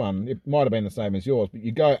on this one, it might have been the same as yours, but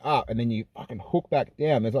you go up and then you fucking hook back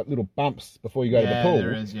down. There's like little bumps before you go to the pool.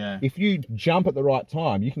 there is, yeah. If you jump at the right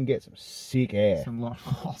time, you can get some sick air.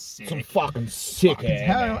 Sick. Some fucking sick air.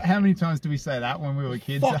 How many times did we say that when we were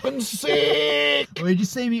kids? Fucking sick! Well, did you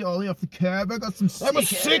see me ollie off the curb? I got some sick That was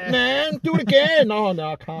sick, air. man! Do it again! Oh,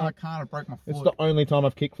 no, I can't. I can't. I broke my foot. It's the only time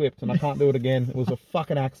I've kickflipped and I can't do it again. It was a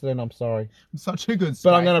fucking accident, I'm sorry. I'm such a good skateboarder.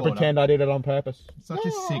 But I'm going to pretend I did it on purpose. Such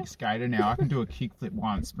a sick skater now. I can do a kickflip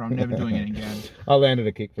once, but I'm never doing it again. I landed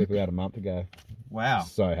a kickflip about a month ago. Wow.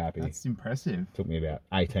 So happy. That's impressive. Took me about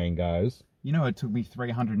 18 goes. You know, it took me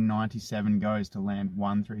 397 goes to land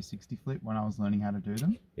one 360 flip when I was learning how to do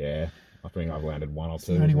them. Yeah, I think I've landed one or It's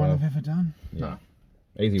two. the only as one well. I've ever done. Yeah.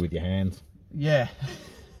 Easy with your hands. Yeah.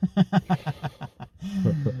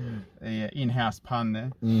 Yeah, in-house pun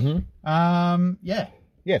there. Mm-hmm. Yeah.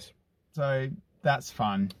 Yes, So that's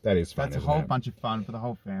fun. that is fun. That's a isn't whole it? bunch of fun for the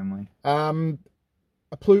whole family. A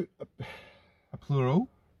plu. A plural.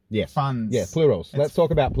 Yes. Funds. Yeah, plurals. It's- Let's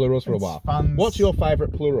talk about plurals for a it's while. funds. What's your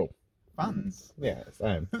favourite plural? Funds. Yeah,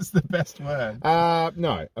 same. That's the best word.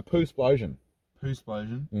 No, a Poo-splosion.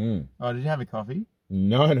 Poo-splosion. Mm. Oh, did you have a coffee?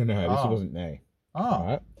 No. This Oh. wasn't me. Oh. All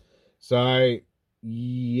right. So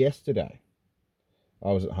yesterday,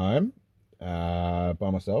 I was at home by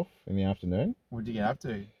myself in the afternoon. What did you get up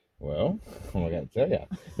to? Well, I'm not going to tell you.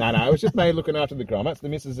 No, it was just me looking after the grommets. The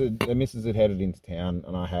missus had headed into town,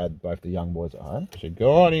 and I had both the young boys at home. She'd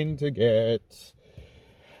gone in to get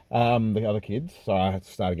the other kids, so I had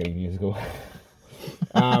to start getting musical.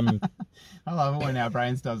 I love it when our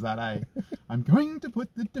brains does that, eh? I'm going to put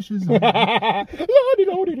the dishes on.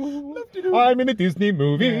 La-di-do-di-do. I'm in a Disney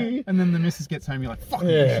movie. Yeah. And then the missus gets home, you're like, fuck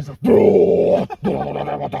the Yeah. dishes on.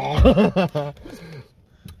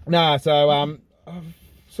 No, so I'm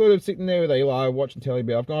sort of sitting there with Eli watching telly,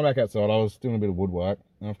 but I've gone back outside. I was doing a bit of woodwork,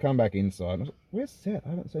 and I've come back inside. And I was like, where's Seth? I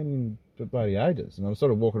haven't seen him for bloody ages. And I was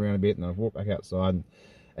sort of walking around a bit, and I've walked back outside, and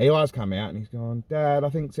Eli's come out, and he's gone, Dad, I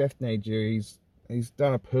think Seth needs you. He's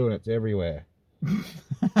done a poo, and it's everywhere.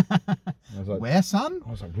 I was like, Where, son?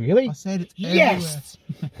 I was like, really? I said it's Yes!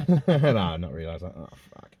 No, not really. I was like, oh,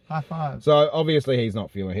 fuck. High five. So obviously he's not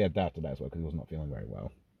feeling. He had that today as well because he was not feeling very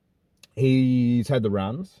well. He's had the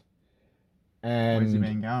runs, and Where's he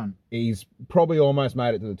been going? he's probably almost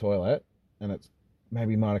made it to the toilet, and it's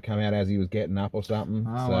maybe might have come out as he was getting up or something.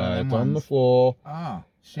 Oh, So one of them it's on the ones. floor, Oh,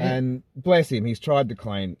 shit. and bless him, he's tried to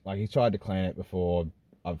clean it before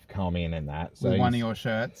I've come in and that. So With one of he's- your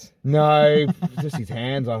shirts. no, just his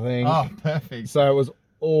hands, I think. Oh, perfect. So it was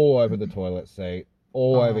all over the toilet seat,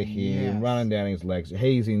 all Oh, over here, yes. running down his legs.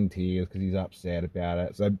 He's in tears because he's upset about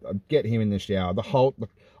it. So I get him in the shower.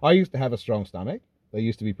 I used to have a strong stomach. They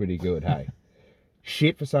used to be pretty good, hey.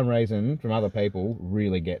 Shit, for some reason, from other people,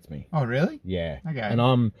 really gets me. Oh, really? Yeah. Okay. And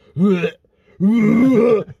I'm...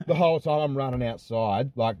 the whole time I'm running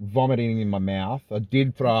outside, like vomiting in my mouth. I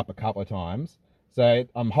did throw up a couple of times. So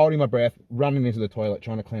I'm holding my breath, running into the toilet,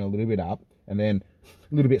 trying to clean a little bit up, and then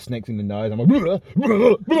a little bit sneaks in the nose. I'm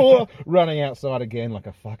like, running outside again like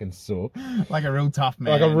a fucking sook. Like a real tough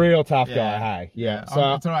man. Like a real tough Yeah. guy, hey. Yeah. So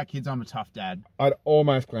So it's all right, kids. I'm a tough dad. I'd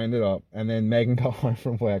almost cleaned it up, and then Megan got home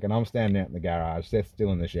from work, and I'm standing out in the garage. Seth's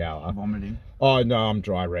still in the shower. Vomiting. Oh, no, I'm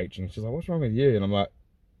dry reaching. She's like, what's wrong with you? And I'm like,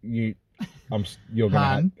 you're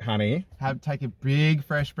Hun. honey. Take a big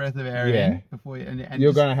fresh breath of air Yeah. in before you. And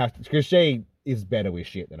You're just- going to have to, because she is better with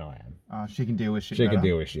shit than I am. She can deal with shit She better. can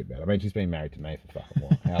deal with shit better. I mean, she's been married to me for fucking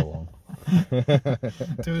what? How long?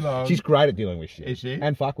 Too long. She's great at dealing with shit. Is she?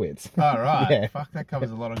 And fuckwits. Oh, right. Yeah. Fuck, that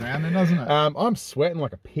covers a lot of ground then, doesn't it? I'm sweating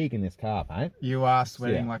like a pig in this car, mate. You are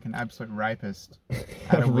sweating Yeah. like an absolute rapist.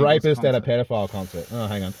 A rapist at a pedophile concert. Oh,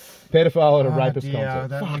 hang on. Pedophile at a rapist concert.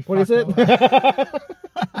 that Fuck, really what is it?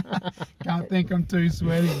 Can't think I'm too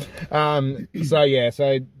sweaty.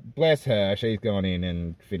 So bless her, she's gone in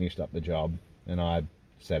and finished up the job, and I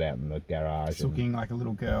sat out in the garage. Looking like a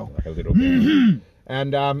little girl. Like a little girl.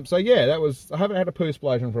 And that was, I haven't had a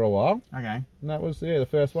poo-splosion for a while, Okay. and that was the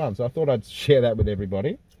first one, so I thought I'd share that with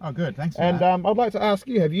everybody. Oh, good. Thanks for And that. I'd like to ask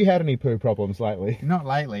you, have you had any poo problems lately? Not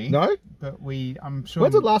lately. No? But I'm sure.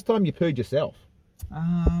 When's the last time you pooed yourself?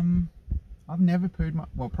 I've never pooed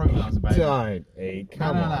well, probably when I was a baby. Don't eat.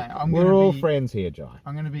 Come No. on. We're all friends here, Jai.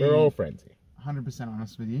 I'm going to be We're all friends here. 100%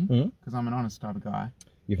 honest with you, Hmm? because I'm an honest type of guy.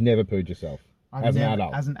 You've never pooed yourself as an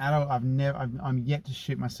adult. As an adult, I'm yet to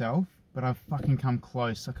shit myself, but I've fucking come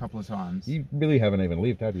close a couple of times. You really haven't even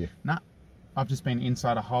lived, have you? Nah, I've just been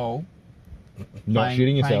inside a hole, Not shitting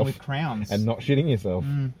playing yourself. with crowns. And not shitting yourself.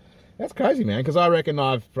 That's crazy, man, because I reckon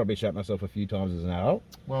I've probably shat myself a few times as an adult.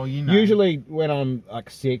 Well, you know. Usually when I'm like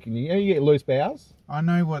sick and you get loose bowels. I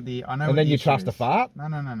know what the I know. And what then the you issue trust a is. fart? No.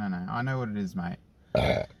 I know what it is, mate.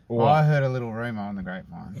 What? I heard a little rumor on the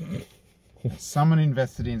grapevine. Someone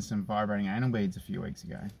invested in some vibrating anal beads a few weeks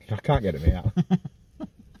ago. I can't get them out.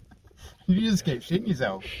 You just keep shitting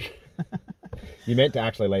yourself. You meant to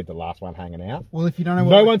actually leave the last one hanging out. Well, if you don't know what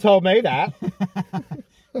No one told me that.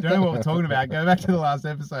 don't know what we're talking about, go back to the last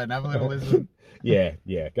episode and have a little listen. Yeah,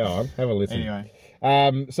 go on, have a listen. Anyway.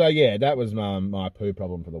 That was my poo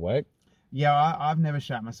problem for the week. Yeah, I've never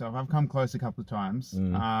shat myself. I've come close a couple of times.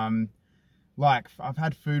 I've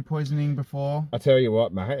had food poisoning before. I tell you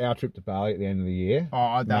what, mate, our trip to Bali at the end of the year.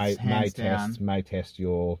 Oh, that's hands down. May test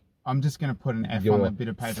your. I'm just going to put an F on the bit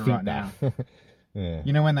of paper right now. Yeah.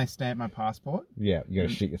 You know when they stamp my passport? Yeah, you're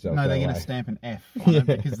gonna shit yourself. No, they're going to stamp an F on it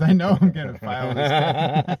because they know I'm going to fail this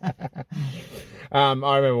test. I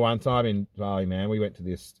remember one time in Bali, man, we went to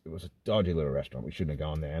this. It was a dodgy little restaurant. We shouldn't have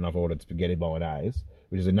gone there, and I've ordered spaghetti bolognese,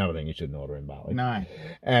 which is another thing you shouldn't order in Bali. No.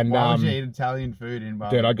 And why would you eat Italian food in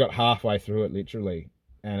Bali? dude, I got halfway through it literally,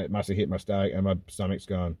 and it must have hit my stomach, and my stomach's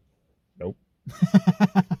gone. Nope.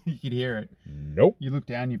 You could hear it. Nope. You look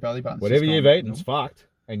down, your belly button's Whatever just you've gone, eaten's fucked,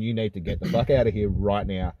 and you need to get the fuck out of here right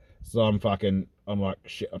now. So I'm like,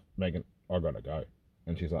 shit, Megan, I gotta go.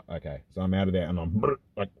 And she's like, okay. So I'm out of there, and I'm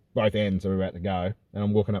like, both ends are about to go, and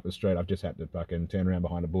I'm walking up the street. I've just had to fucking turn around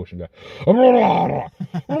behind a bush and go.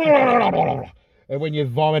 And when you're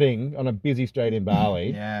vomiting on a busy street in Bali,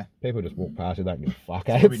 Yeah. people just walk past you, don't give a fuck.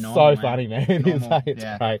 It's It's probably normal, so mate. funny, man. It is, Normal. it's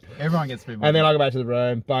Yeah. great. Everyone gets food And then poisoning. I go back to the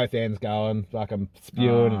room, both ends going, fucking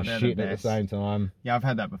spewing and they're the shitting at the best. same time. Yeah, I've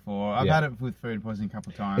had that before. I've Yeah. had it with food poisoning a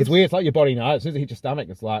couple of times. It's weird. It's like your body knows. As soon as it hits your stomach,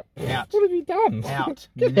 it's like, Out. what have you done? Out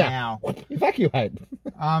Get now. out. Evacuate.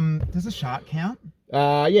 Does a shark count?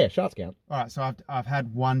 Yeah, sharks count. All right, so I've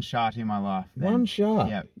had one shark in my life. then. One shark.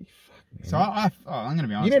 Yeah. You fuck, So man. I'm going to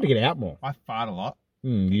be You honest. need to get out more. I fart a lot.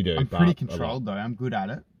 You do. I'm but pretty a controlled though. I'm good at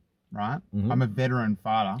it. Right? Mhm. I'm a veteran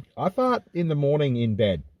farter. lot. I fart in the morning in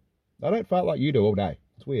bed. I don't fart like you do all day.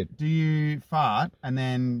 It's weird. Do you fart and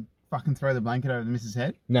then fucking throw the blanket over the missus'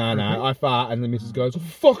 head? No, I fart and the missus goes, for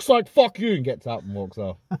fuck's sake, fuck you, and gets up and walks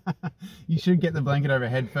off. You should get the blanket over her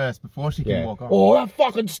head first before she can Yeah. walk off. Oh, that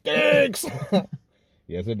fucking stinks.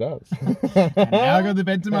 Yes, it does. And now I got the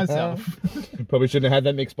bed to myself. Probably shouldn't have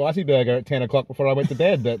had that McSpicy burger at 10 o'clock before I went to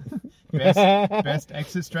bed, but... Best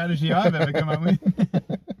exit strategy I've ever come up with.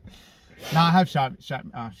 No, I have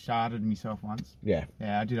sharded myself once. Yeah,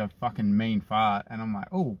 Yeah, I did a fucking mean fart, and I'm like,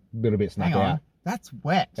 oh, a little bit snuck hang on, out. that's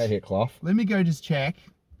wet. That hit cloth. Let me go just check.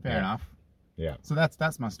 Fair Yeah. enough. Yeah. So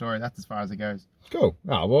that's my story. That's as far as it goes. Cool.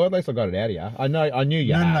 Oh, well, at least I got it out of you. I knew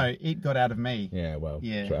you had. No, it got out of me. Yeah, well,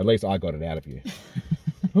 Yeah. true. At least I got it out of you.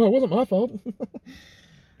 Well, it wasn't my fault.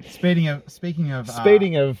 Speaking of Speeding of cars.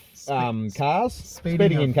 speeding in of- cars.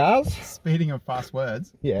 speaking of fast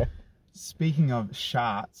words. Yeah. Speaking of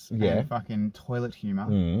sharts Yeah. and fucking toilet humor.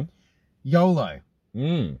 Mm. YOLO.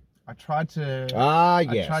 Mm. I tried to. Yes.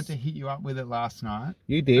 I tried to hit you up with it last night.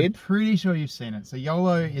 You I'm did. pretty sure you've seen it. So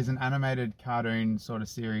YOLO is an animated cartoon sort of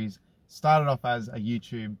series. Started off as a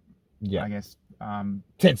YouTube, Yeah. I guess,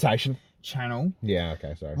 Sensation. channel. Yeah.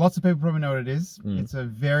 Okay. Sorry. Lots of people probably know what it is. Mm. It's a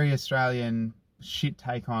very Australian shit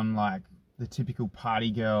take on like the typical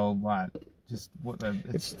party girl, like just what the.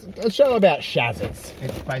 It's a show about shazzers.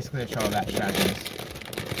 It's basically a show about shaggers.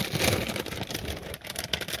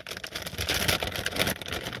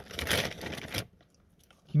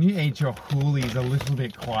 Can you eat your hoolies a little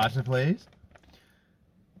bit quieter, please?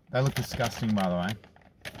 They look disgusting, by the way.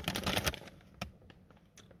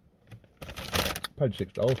 Paid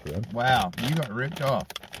 $6 for them. Wow, you got ripped off.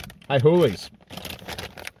 Hey, Hoolies,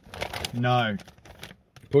 No.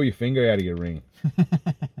 pull your finger out of your ring.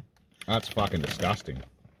 That's fucking disgusting.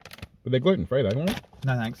 But they're gluten-free, though, aren't they?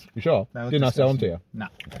 No, thanks. You sure? They look Didn't I sell them to you? Nah.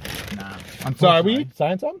 Sorry, were you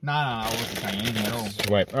saying something? No, I wasn't saying anything at all.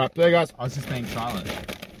 Sweet. All right, there you guys. I was just being silent.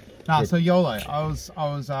 Nah, so YOLO, I was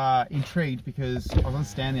intrigued because I was on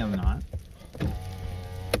Stan the other night.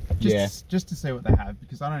 Just to see what they have,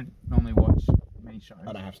 because I don't normally watch many shows.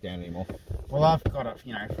 I don't have Stan anymore. Well, I've got it,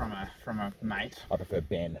 from a mate. I prefer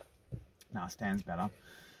Ben. Nah, Stan's better.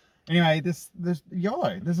 Anyway, this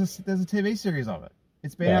YOLO, there's a TV series of it.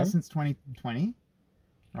 It's been out since 2020,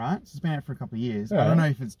 right? So it's been out for a couple of years. Yeah. I don't know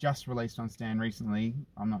if it's just released on Stan recently.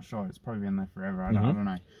 I'm not sure. It's probably been there forever. I don't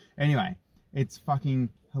know. Anyway, it's fucking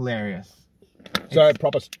hilarious. So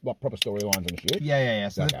proper storylines and shit. Yeah.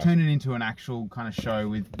 So they've turned it into an actual kind of show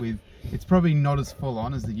with. It's probably not as full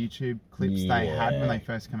on as the YouTube clips they had when they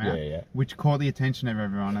first came out, which caught the attention of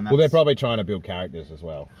everyone. And that's, well, they're probably trying to build characters as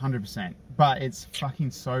well. 100%. But it's fucking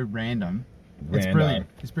so random. It's brilliant.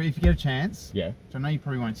 It's brilliant. If you get a chance. Yeah. So I know you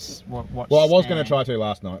probably won't watch. Well, I was going to try to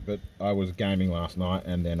last night, but I was gaming last night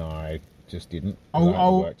and then I just didn't.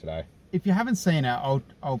 I'll work today. If you haven't seen it,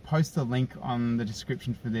 I'll post the link on the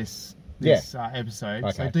description for this episode.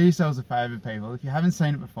 Okay. So do yourselves a favour, people. If you haven't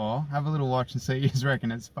seen it before, have a little watch and see what you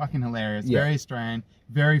reckon. It's fucking hilarious. Yeah. Very Australian.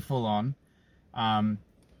 Very full on.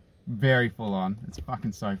 Very full on. It's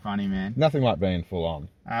fucking so funny, man. Nothing like being full on.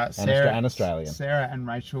 Sarah and Australian. Sarah and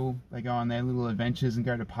Rachel, they go on their little adventures and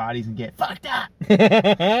go to parties and get fucked up.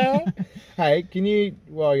 Hey, can you,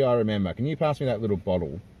 while I remember, can you pass me that little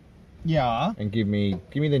bottle? Yeah. And give me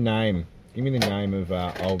the name. Give me the name of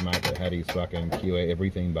old mate that had his fucking cure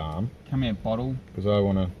everything balm. Come here, bottle. Because I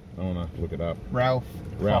wanna look it up. Ralph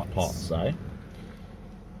Potts, eh?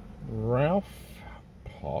 Ralph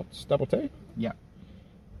Potts, double T? Yep.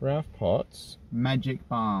 Ralph Potts. Magic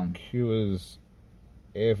balm. Cures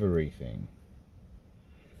everything.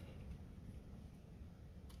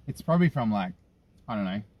 It's probably from like, I don't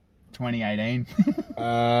know, 2018.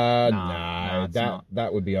 No,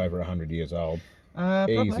 that would be over 100 years old.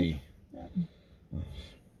 Easy.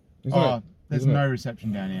 There's no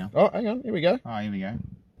reception down here. Oh, hang on, here we go. Oh, here we go.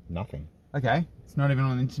 Nothing. Okay, it's not even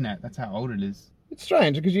on the internet. That's how old it is. It's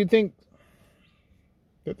strange because you'd think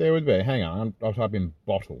that there would be. Hang on, I'll type in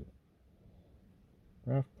bottle.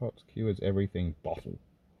 Ralph Potts cures everything bottle.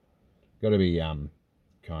 Got to be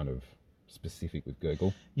kind of specific with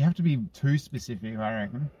Google. You have to be too specific, I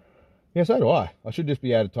reckon. Yeah, so do I. I should just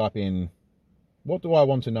be able to type in, what do I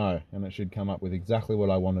want to know? And it should come up with exactly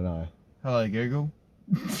what I want to know. Hello, Google.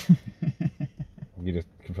 You just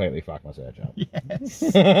completely fucked my search up. Yes.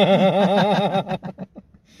 That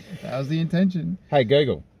was the intention. Hey,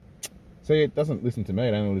 Google. See, it doesn't listen to me,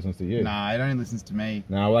 it only listens to you. Nah, it only listens to me.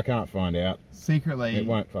 No, well, I can't find out. Secretly. It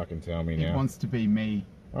won't fucking tell me now. It wants to be me.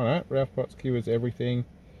 Alright, Ralph Potts cures everything.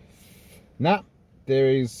 Nah, there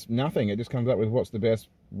is nothing. It just comes up with what's the best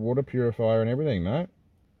water purifier and everything, mate.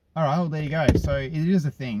 Alright, well, there you go. So it is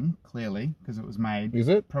a thing, clearly, because it was made. Is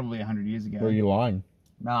it? Probably 100 years ago. Or are you lying?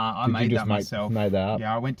 Nah, I made that myself. Made that up?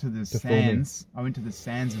 Yeah, I went to the sands. I went to the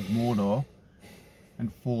sands of Mordor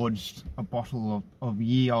and forged a bottle of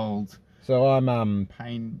ye-old. So I'm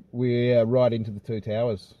pain. We're right into the Two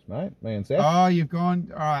Towers, mate. Me and Seth. Oh, you've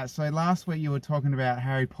gone. All right. So last week you were talking about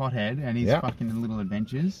Harry Pothead and his fucking little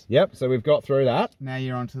adventures. Yep. So we've got through that. Now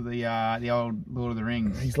you're onto the old Lord of the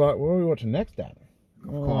Rings. He's like, what are we watching next, Dad? Of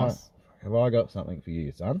course. Have I got something for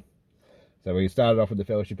you, son? So we started off with the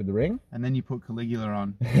Fellowship of the Ring. And then you put Caligula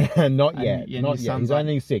on. Not yet. Not yet. He's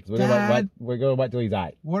only 6. We're going to wait till he's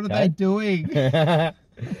 8. What are they doing?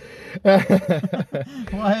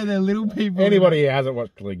 Why are there little people? Anybody who hasn't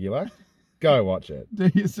watched Caligula, go watch it. Do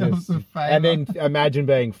yourselves a favour. And then imagine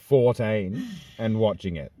being 14 and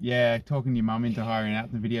watching it. Yeah, talking your mum into hiring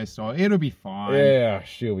out the video store. It'll be fine. Yeah,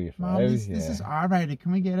 she'll be fine. Mum, this is R-rated.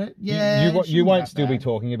 Can we get it? Yeah. You won't still be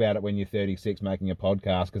talking about it when you're 36 making a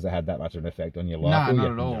podcast because it had that much of an effect on your life. No,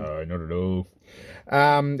 not at all. No, not at all.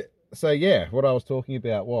 So yeah, what I was talking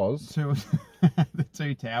about was the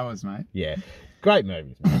Two Towers, mate. Yeah, great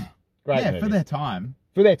movies, man. Great movies. For their time.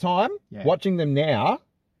 For their time, watching them now,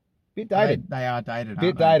 bit dated. They are dated,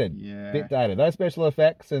 bit dated. Yeah. Bit dated. Those special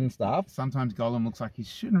effects and stuff. Sometimes Gollum looks like he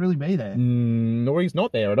shouldn't really be there. Or he's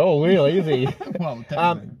not there at all, really, is he? Well,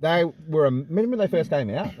 definitely. They were. Remember when they first came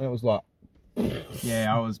out, and it was like,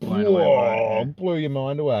 yeah, I was blown away by it. Blew your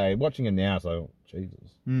mind away. Watching it now, so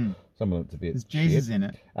Jesus. Some of it's a bit. Is Jesus in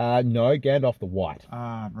it? No, Gandalf the White.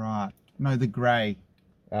 Ah, right. No, the grey.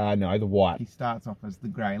 No, the white. He starts off as the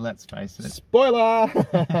grey, let's face it. Spoiler!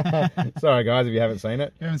 Sorry, guys, if you haven't seen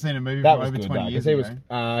it. You haven't seen a movie That for was over good, 20 though, years because ago.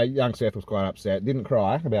 he was, young Seth was quite upset. Didn't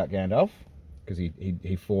cry about Gandalf, because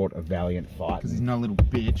he fought a valiant fight. Because he's not a little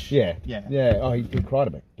bitch. Yeah. Yeah. Yeah. Oh, he cried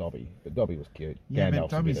about Dobby, but Dobby was cute. Yeah, Gandalf's but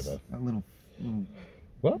Dobby's a bit of a little...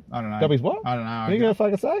 What? I don't know. Dobby's what? I don't know. What are you going to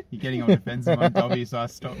fucking say? You're getting on defensive on Dobby, so I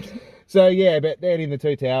stopped. So, yeah, but then in the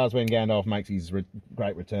Two Towers, when Gandalf makes his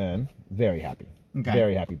great return, very happy. Okay.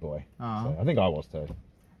 Very happy boy. Oh. So I think I was too. Okay.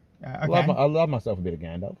 I love myself a bit of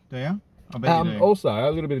Gandalf. Do you? I bet you do. Also,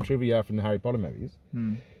 a little bit of trivia from the Harry Potter movies.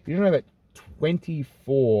 You know that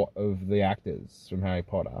 24 of the actors from Harry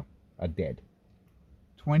Potter are dead.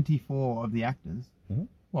 24 of the actors? Mhm.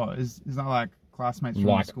 What, is that like classmates from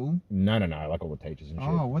Like- school? No, like all the teachers and shit.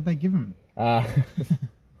 Oh, what'd they give them? Uh,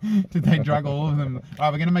 Did they drug all of them? Oh,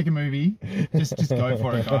 we're going to make a movie. Just go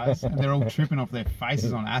for it, guys. And they're all tripping off their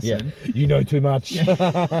faces on yeah, acid. you know too much. Yeah.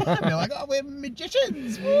 They're like, oh, we're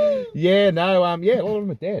magicians. Woo! Yeah, no, yeah, all of them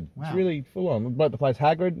are dead. Wow. It's really full on. The bloke that plays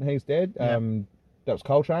Hagrid, he's dead. Yeah. That was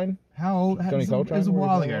Coltrane. How old? Johnny It Coltrane, was a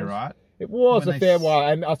while whatever his ago, name was. right? It was When a they fair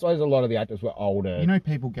while, and I suppose a lot of the actors were older. You know,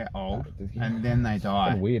 people get old and then they die.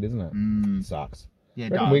 Kind of weird, isn't it? Mm. Sucks. Yeah,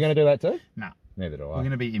 it Reckon does. we're going to do that too? Nah. Neither do I. We're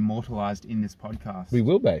going to be immortalised in this podcast. We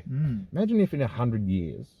will be. Mm. Imagine if in 100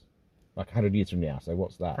 years, like 100 years from now, so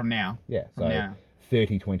what's that? From now. Yeah, so From now.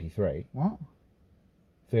 3023. What?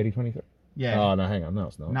 3023? Yeah. Oh, no, hang on. No,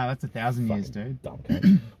 it's not. No, that's 1,000 years, Fucking dude. Dumb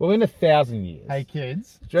cunt. Well, in 1,000 years. Hey,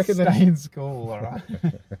 kids. Do you reckon stay that's- in school, all right?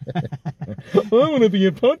 I want to be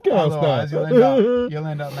a podcast Otherwise, star. you'll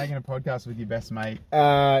end up making a podcast with your best mate.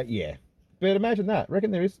 Yeah. But imagine that. Reckon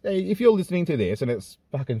there is. If you're listening to this and it's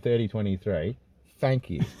fucking 3023, thank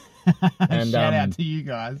you. And, Shout out to you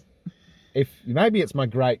guys. If maybe it's my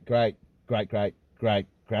great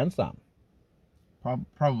grandson.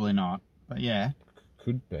 Probably not, but yeah.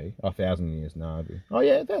 Could be 1,000 years. No. It'd be... Oh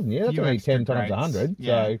yeah, 1,000 years. That's Few only extra 10 times greats. 100.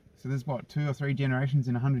 Yeah. So So there's what, 2 or 3 generations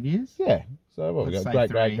in 100 years? yeah. So what we Let's got? say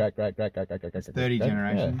Great. That's 30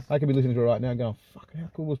 generations. Yeah. I could be listening to it right now, going, "Fuck, how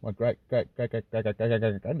cool was my great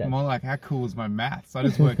granddad?" More like, how cool is my maths? I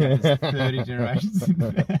just worked out there's 30 generations.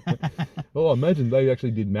 Oh, imagine they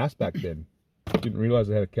actually did maths back then. Didn't realise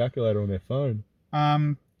they had a calculator on their phone.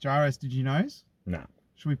 Gyros, did you know? Nah,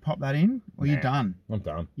 Should we pop that in? Or you Nah. done? I'm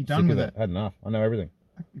done. You done with it? I had enough. I know everything.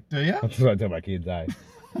 Do you? That's what I tell my kids, eh?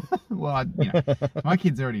 Well, my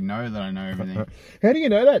kids already know that I know everything. How do you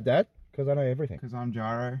know that, Dad? Because I know everything. Because I'm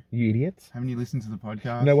Gyro. You idiots. Haven't you listened to the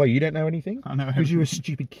podcast? No way, you don't know anything? I know Because you're a everything.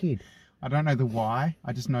 stupid kid. I don't know the why.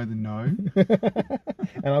 I just know the no.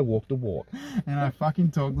 And I walk the walk. And I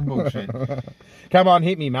fucking talk the bullshit. Come on,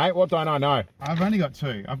 hit me, mate. What don't I know? I've only got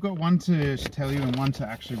 2. I've got one to tell you and one to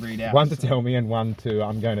actually read out. One to tell me and one to,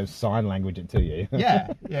 I'm going to sign language it to you.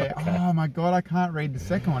 Yeah. Oh my god, I can't read the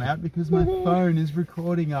second one out because my phone is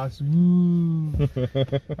recording us. Woo.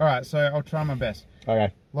 Alright, so I'll try my best.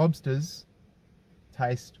 Okay. Lobsters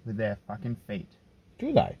taste with their fucking feet.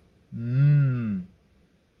 Do they? Mmm.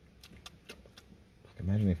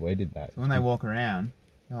 Imagine if we did that. So when they walk around,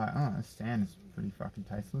 they're like, oh, this sand is pretty fucking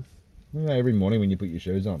tasteless. You know, every morning when you put your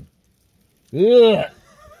shoes on. Ugh.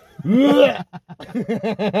 Ugh.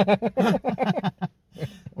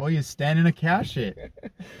 Or you stand in a cow shit.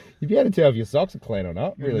 You'd be able to tell if your socks are clean or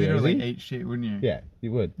not. You'd Really literally easy. eat shit, wouldn't you? Yeah,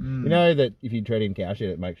 you would. Mm. You know that if you tread in cow shit,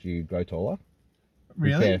 it makes you grow taller?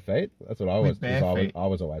 Really? With bare feet? That's what I was, bare feet? I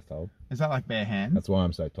was always told. Is that like bare hands? That's why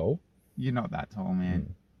I'm so tall. You're not that tall,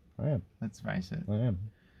 man. I am. Let's face it. I am.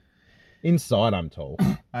 Inside, I'm tall.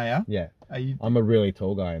 Oh yeah? Yeah. Are you? I'm a really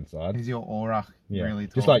tall guy inside. Is your aura Yeah. really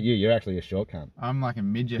tall? Just like you. You're actually a short cunt. I'm like a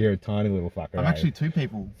midget. You're a tiny little fucker. I'm eh? actually 2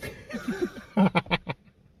 people.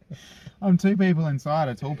 I'm 2 people inside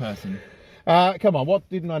a tall person. Come on, what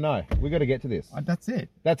didn't I know? We got to get to this. That's it.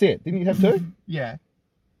 That's it. Didn't you have 2? Yeah.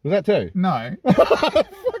 Was that 2? No.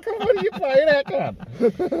 What are you playing at,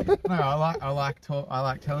 cunt? No, I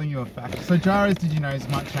like telling you a fact. So Gyros, did you know,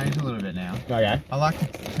 might change a little bit now. Okay. I like to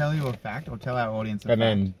tell you a fact or tell our audience a And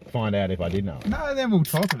fact. then find out if I did know. No, then we'll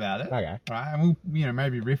talk about it. Okay. Right, and we'll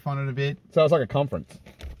maybe riff on it a bit. So it's like a conference.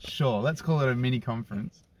 Sure, let's call it a mini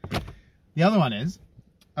conference. The other one is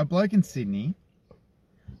a bloke in Sydney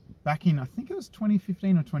back in, I think it was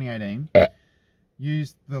 2015 or 2018,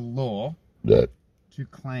 used the law to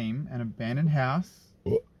claim an abandoned house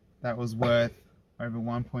that was worth over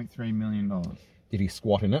 $1.3 million. Did he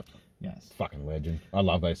squat in it? Yes. Fucking legend. I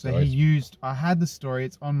love those So he stories. used, I had the story,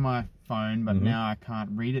 it's on my phone, but Mhm. now I can't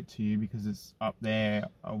read it to you because it's up there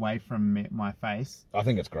away from my face. I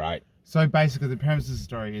think it's great. So basically the premise of the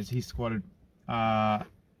story is he squatted I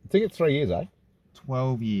think it's 3 years, eh?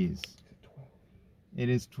 12 years. It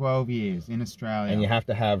is 12 years in Australia. And you have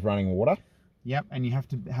to have running water. Yep, and you have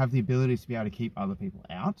to have the ability to be able to keep other people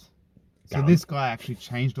out. So Gun. this guy actually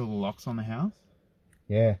changed all the locks on the house.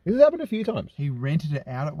 Yeah. This has happened a few times. He rented it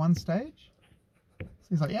out at one stage. So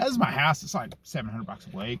he's like, yeah, this is my house. It's like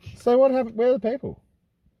 $700 a week. So what happened? Where are the people?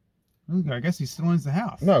 I guess he still owns the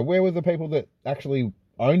house. No, where were the people that actually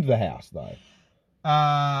owned the house, though?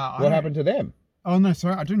 What happened to them? Oh, no,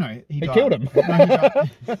 sorry, I do know. He died. killed him. No, he died.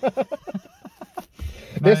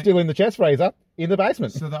 They're still in the chest freezer in the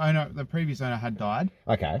basement. So the previous owner had died.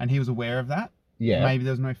 Okay. And he was aware of that. Yeah. Maybe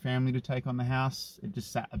there was no family to take on the house. It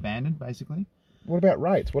just sat abandoned, basically. What about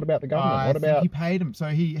rates? What about the government? I think he paid him. So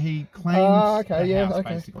he claimed the house,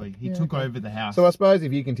 basically. He took over the house. So I suppose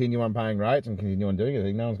if you continue on paying rates and continue on doing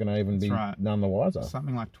anything, no one's going to even be none the wiser.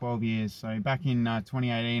 Something like 12 years. So back in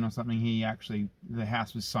 2018 or something, the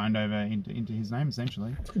house was signed over into his name,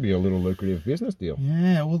 essentially. This could be a little lucrative business deal.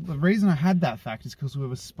 Yeah, well, the reason I had that fact is because we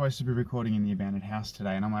were supposed to be recording in the abandoned house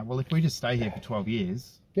today. And I'm like, well, if we just stay here for 12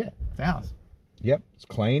 years, it's ours. Yep, it's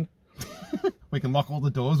clean. We can lock all the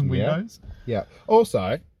doors and windows. Yeah.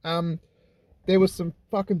 Also, there was some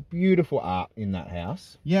fucking beautiful art in that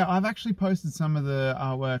house. Yeah, I've actually posted some of the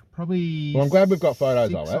artwork probably. Well, I'm glad we've got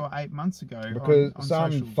photos of it. 6 or 8 months ago. Because on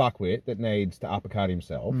some social. fuckwit that needs to uppercut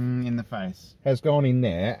himself In the face. has gone in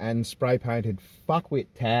there and spray painted fuckwit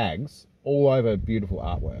tags all over beautiful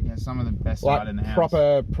artwork. Yeah, some of the best Like art in the house.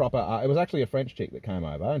 proper art. It was actually a French chick that came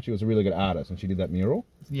over and she was a really good artist and she did that mural.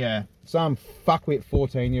 Yeah. Some fuckwit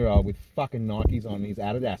 14-year-old with fucking Nikes on his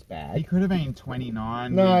Adidas bag. He could have been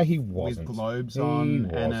 29. No, he wasn't. With globes He on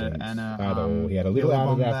wasn't and a at all. He had a little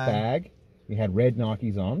Billabong Adidas bag. He had red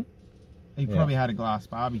Nikes on. He probably had a glass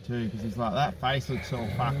Barbie too, because he's like, that face looks all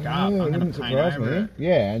fucked up. I'm going to paint over it.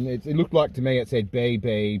 Yeah, and it looked like to me it said B,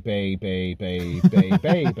 B, B, B, B, B,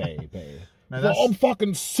 B, B, B. No, I'm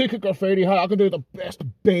fucking sick of graffiti. Hey, I can do the best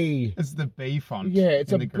B. It's the B font. Yeah,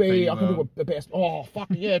 it's a B. I can do the best. Oh, fuck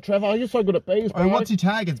yeah, Trevor. You're so good at B's, bro. Oh, what's your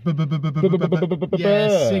tag? It's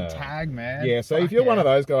yeah, sick tag, man. Yeah, so if you're one of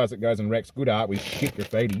those guys that goes and wrecks good art with shit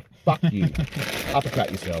graffiti, fuck you. Uppercut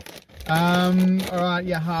yourself. All right,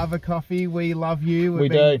 yeah, Harvard Coffee, we love you. We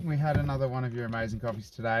do. We had another one of your amazing coffees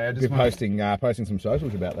today. I just We're posting some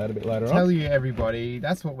socials about that a bit later on. Tell you, everybody,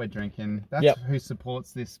 that's what we're drinking. That's who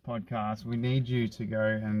supports this podcast. We need you to go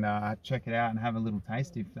and check it out and have a little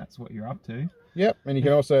taste if that's what you're up to. Yep, and you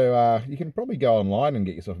can also, you can probably go online and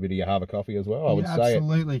get yourself a bit of Yahava coffee as well. I would say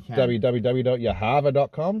absolutely can.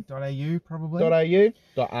 www.yahava.com.au probably.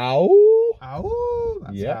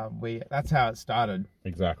 That's how it started.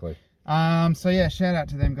 Exactly. So yeah, shout out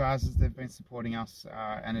to them guys as they've been supporting us,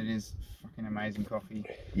 and it is fucking amazing coffee.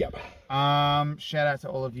 Yep. Shout out to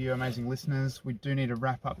all of you amazing listeners. We do need to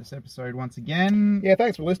wrap up this episode once again. Yeah,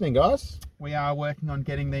 thanks for listening, guys. We are working on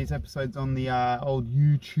getting these episodes on the old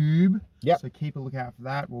YouTube. Yep. So keep a lookout for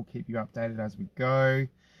that. We'll keep you updated as we go.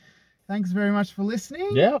 Thanks very much for listening.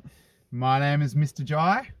 Yep. My name is Mr.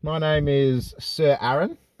 Jai. My name is Sir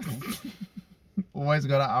Aaron. Always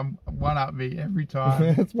got to one-up me every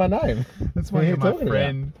time. That's my name. That's why you're my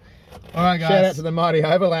friend. All right, guys. Shout out to the mighty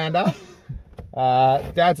Overlander,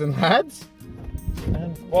 dads and lads,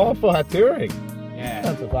 and wildfire touring. Yeah.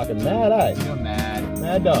 That's a fucking mad, eh? You're mad.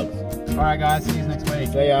 Mad dogs. All right, guys. See you next week.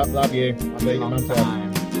 See ya. Love you. See you, Long mum. time.